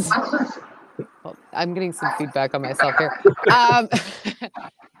much as well, I'm getting some feedback on myself here.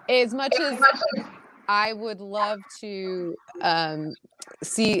 As much as I would love to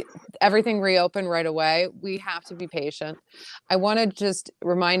see everything reopen right away, we have to be patient. I want to just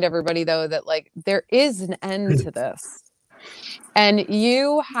remind everybody, though, that like there is an end to this. And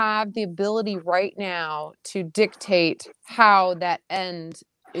you have the ability right now to dictate how that end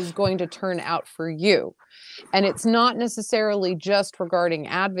is going to turn out for you. And it's not necessarily just regarding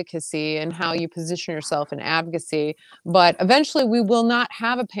advocacy and how you position yourself in advocacy, but eventually we will not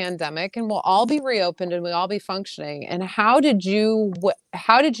have a pandemic and we'll all be reopened and we'll all be functioning. And how did you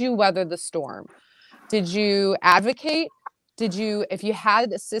weather the storm? Did you advocate? If you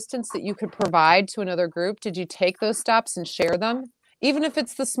had assistance that you could provide to another group, did you take those steps and share them? Even if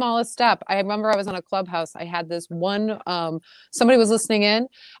it's the smallest step. I remember I was on a Clubhouse. I had this one, somebody was listening in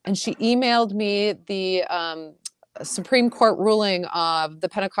and she emailed me the Supreme Court ruling of the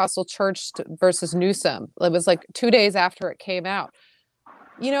Pentecostal Church versus Newsom. It was like 2 days after it came out.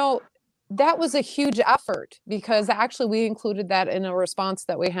 You know, that was a huge effort because actually we included that in a response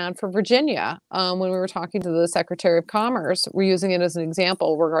that we had for Virginia when we were talking to the Secretary of Commerce. We're using it as an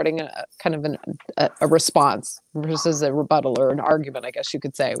example regarding a response versus a rebuttal or an argument, I guess you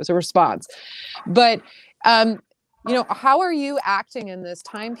could say. It was a response. But, you know, how are you acting in this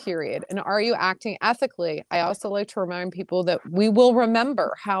time period? And are you acting ethically? I also like to remind people that we will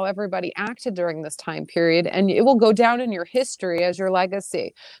remember how everybody acted during this time period, and it will go down in your history as your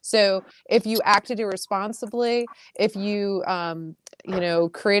legacy. So if you acted irresponsibly, if you, you know,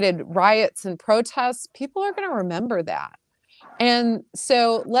 created riots and protests, people are going to remember that. And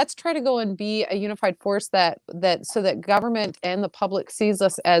so let's try to go and be a unified force that so that government and the public sees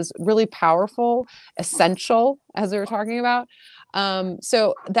us as really powerful, essential, as we were talking about.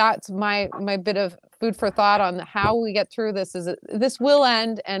 So that's my bit of food for thought on how we get through this. This will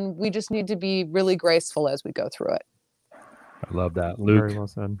end, and we just need to be really graceful as we go through it. I love that, Luke. Very well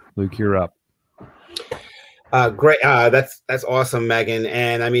said. Luke, you're up. Great. That's awesome, Megan.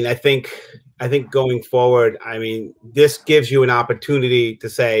 And I mean, I think going forward, I mean, this gives you an opportunity to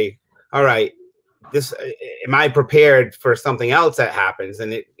say, all right, am I prepared for something else that happens?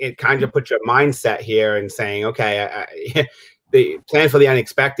 And it kind of puts your mindset here and saying, okay, the plan for the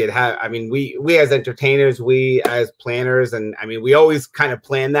unexpected. I mean, we as entertainers, we as planners, and I mean, we always kind of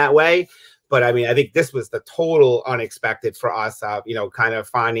plan that way. But I mean, I think this was the total unexpected for us, you know, kind of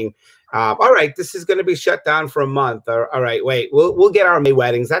finding, all right, this is going to be shut down for a month. Or, all right, wait, we'll get our May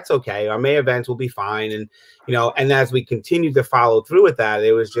weddings. That's okay. Our May events will be fine. And, you know, and as we continued to follow through with that,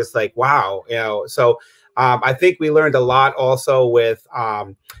 it was just like, wow, you know, so I think we learned a lot also with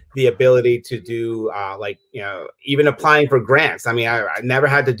the ability to do like, you know, even applying for grants. I mean, I never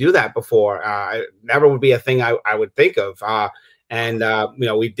had to do that before. It never would be a thing I would think of. And, you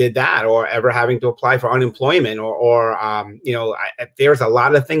know, we did that, or ever having to apply for unemployment or you know, there's a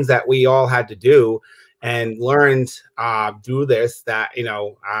lot of things that we all had to do and learned through this that, you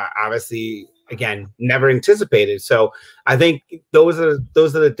know, obviously, again, never anticipated. So I think those are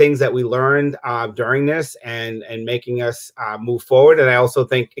the things that we learned during this and making us move forward. And I also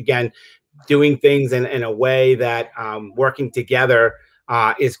think, again, doing things in a way that working together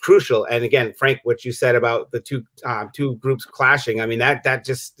is crucial. And again, Frank, what you said about the two groups clashing, I mean, that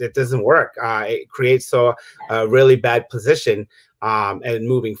doesn't work. It creates a really bad position and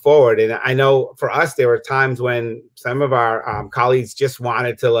moving forward. And I know for us, there were times when some of our colleagues just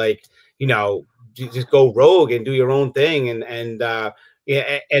wanted to, like, you know, just go rogue and do your own thing. And you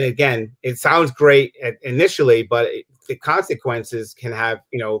yeah, and again, it sounds great initially, but the consequences can have,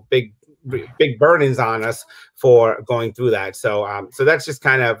 big burdens on us for going through that. So so that's just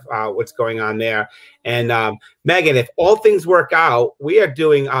kind of what's going on there. And Megan, if all things work out, we are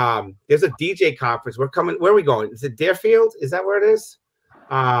doing there's a DJ conference. We're coming. Where are we going? Is it Deerfield? Is that where it is?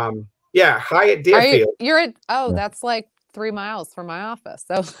 Yeah, Hyatt Deerfield. You're at, that's like 3 miles from my office.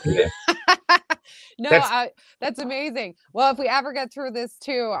 So Yeah. no, that's amazing. Well, if we ever get through this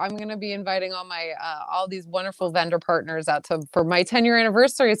too, I'm going to be inviting all my all these wonderful vendor partners out for my 10-year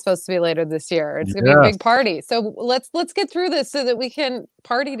anniversary. It's supposed to be later this year. It's going to be a big party. So let's get through this so that we can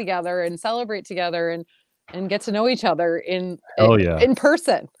party together and celebrate together and get to know each other in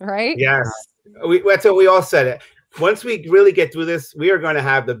person, right? Yes, that's what we all said. Once we really get through this, we are going to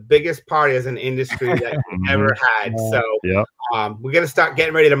have the biggest party as an industry that we've ever had. So we're going to start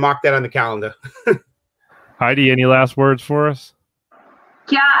getting ready to mark that on the calendar. Heidi, any last words for us?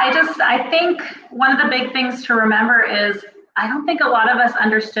 Yeah, I think one of the big things to remember is I don't think a lot of us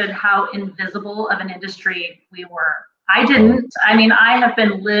understood how invisible of an industry we were. I didn't. I mean, I have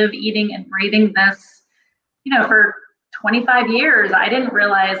been eating and breathing this, for 25 years. I didn't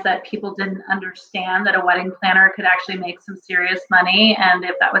realize that people didn't understand that a wedding planner could actually make some serious money, and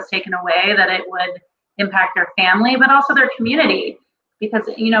if that was taken away, that it would impact their family, but also their community. Because,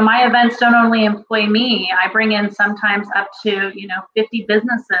 my events don't only employ me. I bring in sometimes up to, 50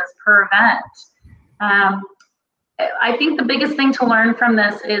 businesses per event. I think the biggest thing to learn from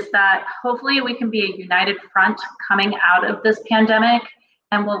this is that hopefully we can be a united front coming out of this pandemic,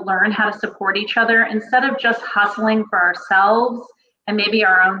 and we'll learn how to support each other instead of just hustling for ourselves and maybe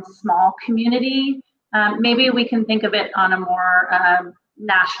our own small community. Maybe we can think of it on a more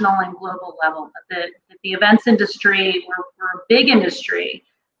national and global level. The events industry, we're a big industry,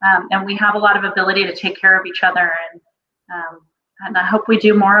 and we have a lot of ability to take care of each other. And I hope we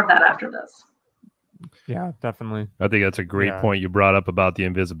do more of that after this. Yeah, definitely. I think that's a great point you brought up about the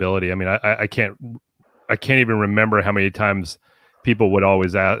invisibility. I mean, I can't even remember how many times people would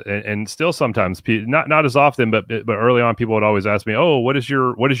always ask, and still sometimes, not as often, but early on, people would always ask me, "Oh, what is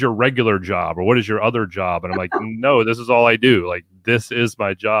your regular job, or what is your other job?" And I'm like, "No, this is all I do. Like, this is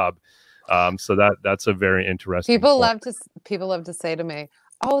my job." So that's a very interesting. People love to say to me,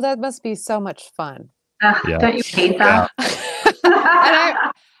 "Oh, that must be so much fun." Don't you hate that?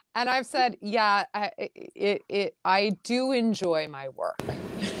 And I've said, yeah, I do enjoy my work.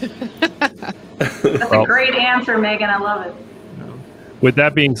 That's a great answer, Megan. I love it. With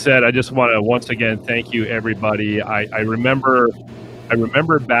that being said, I just want to once again thank you, everybody. I remember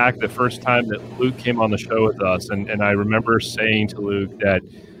back the first time that Luke came on the show with us, and I remember saying to Luke that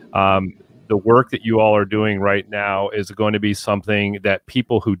the work that you all are doing right now is going to be something that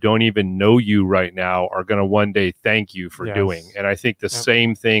people who don't even know you right now are going to one day thank you for doing. And I think the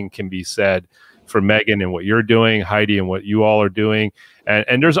same thing can be said for Megan and what you're doing, Heidi, and what you all are doing.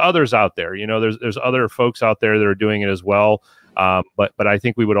 And there's others out there. There's other folks out there that are doing it as well. But I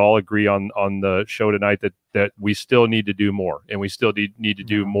think we would all agree on the show tonight that we still need to do more, and we still need to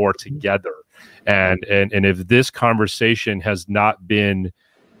do more together. And if this conversation has not been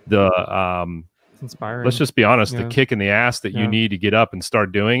the inspiring, let's just be honest, the kick in the ass that you need to get up and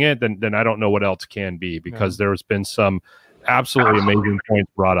start doing it, then I don't know what else can be, because there's been some absolutely amazing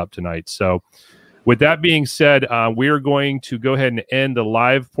points brought up tonight. So with that being said, we are going to go ahead and end the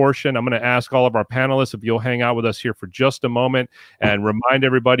live portion. I'm going to ask all of our panelists if you'll hang out with us here for just a moment, and remind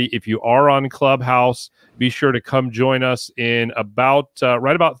everybody, if you are on Clubhouse, be sure to come join us in about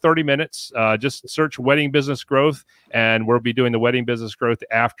 30 minutes. Just search Wedding Business Growth, and we'll be doing the Wedding Business Growth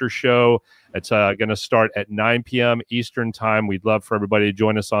after show. It's going to start at 9 p.m. Eastern time. We'd love for everybody to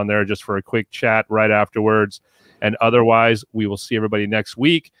join us on there just for a quick chat right afterwards. And otherwise, we will see everybody next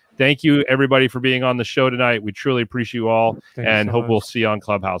week. Thank you, everybody, for being on the show tonight. We truly appreciate you all, and hope we'll see you on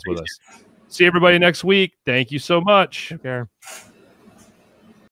Clubhouse with us. See everybody next week. Thank you so much. Take care.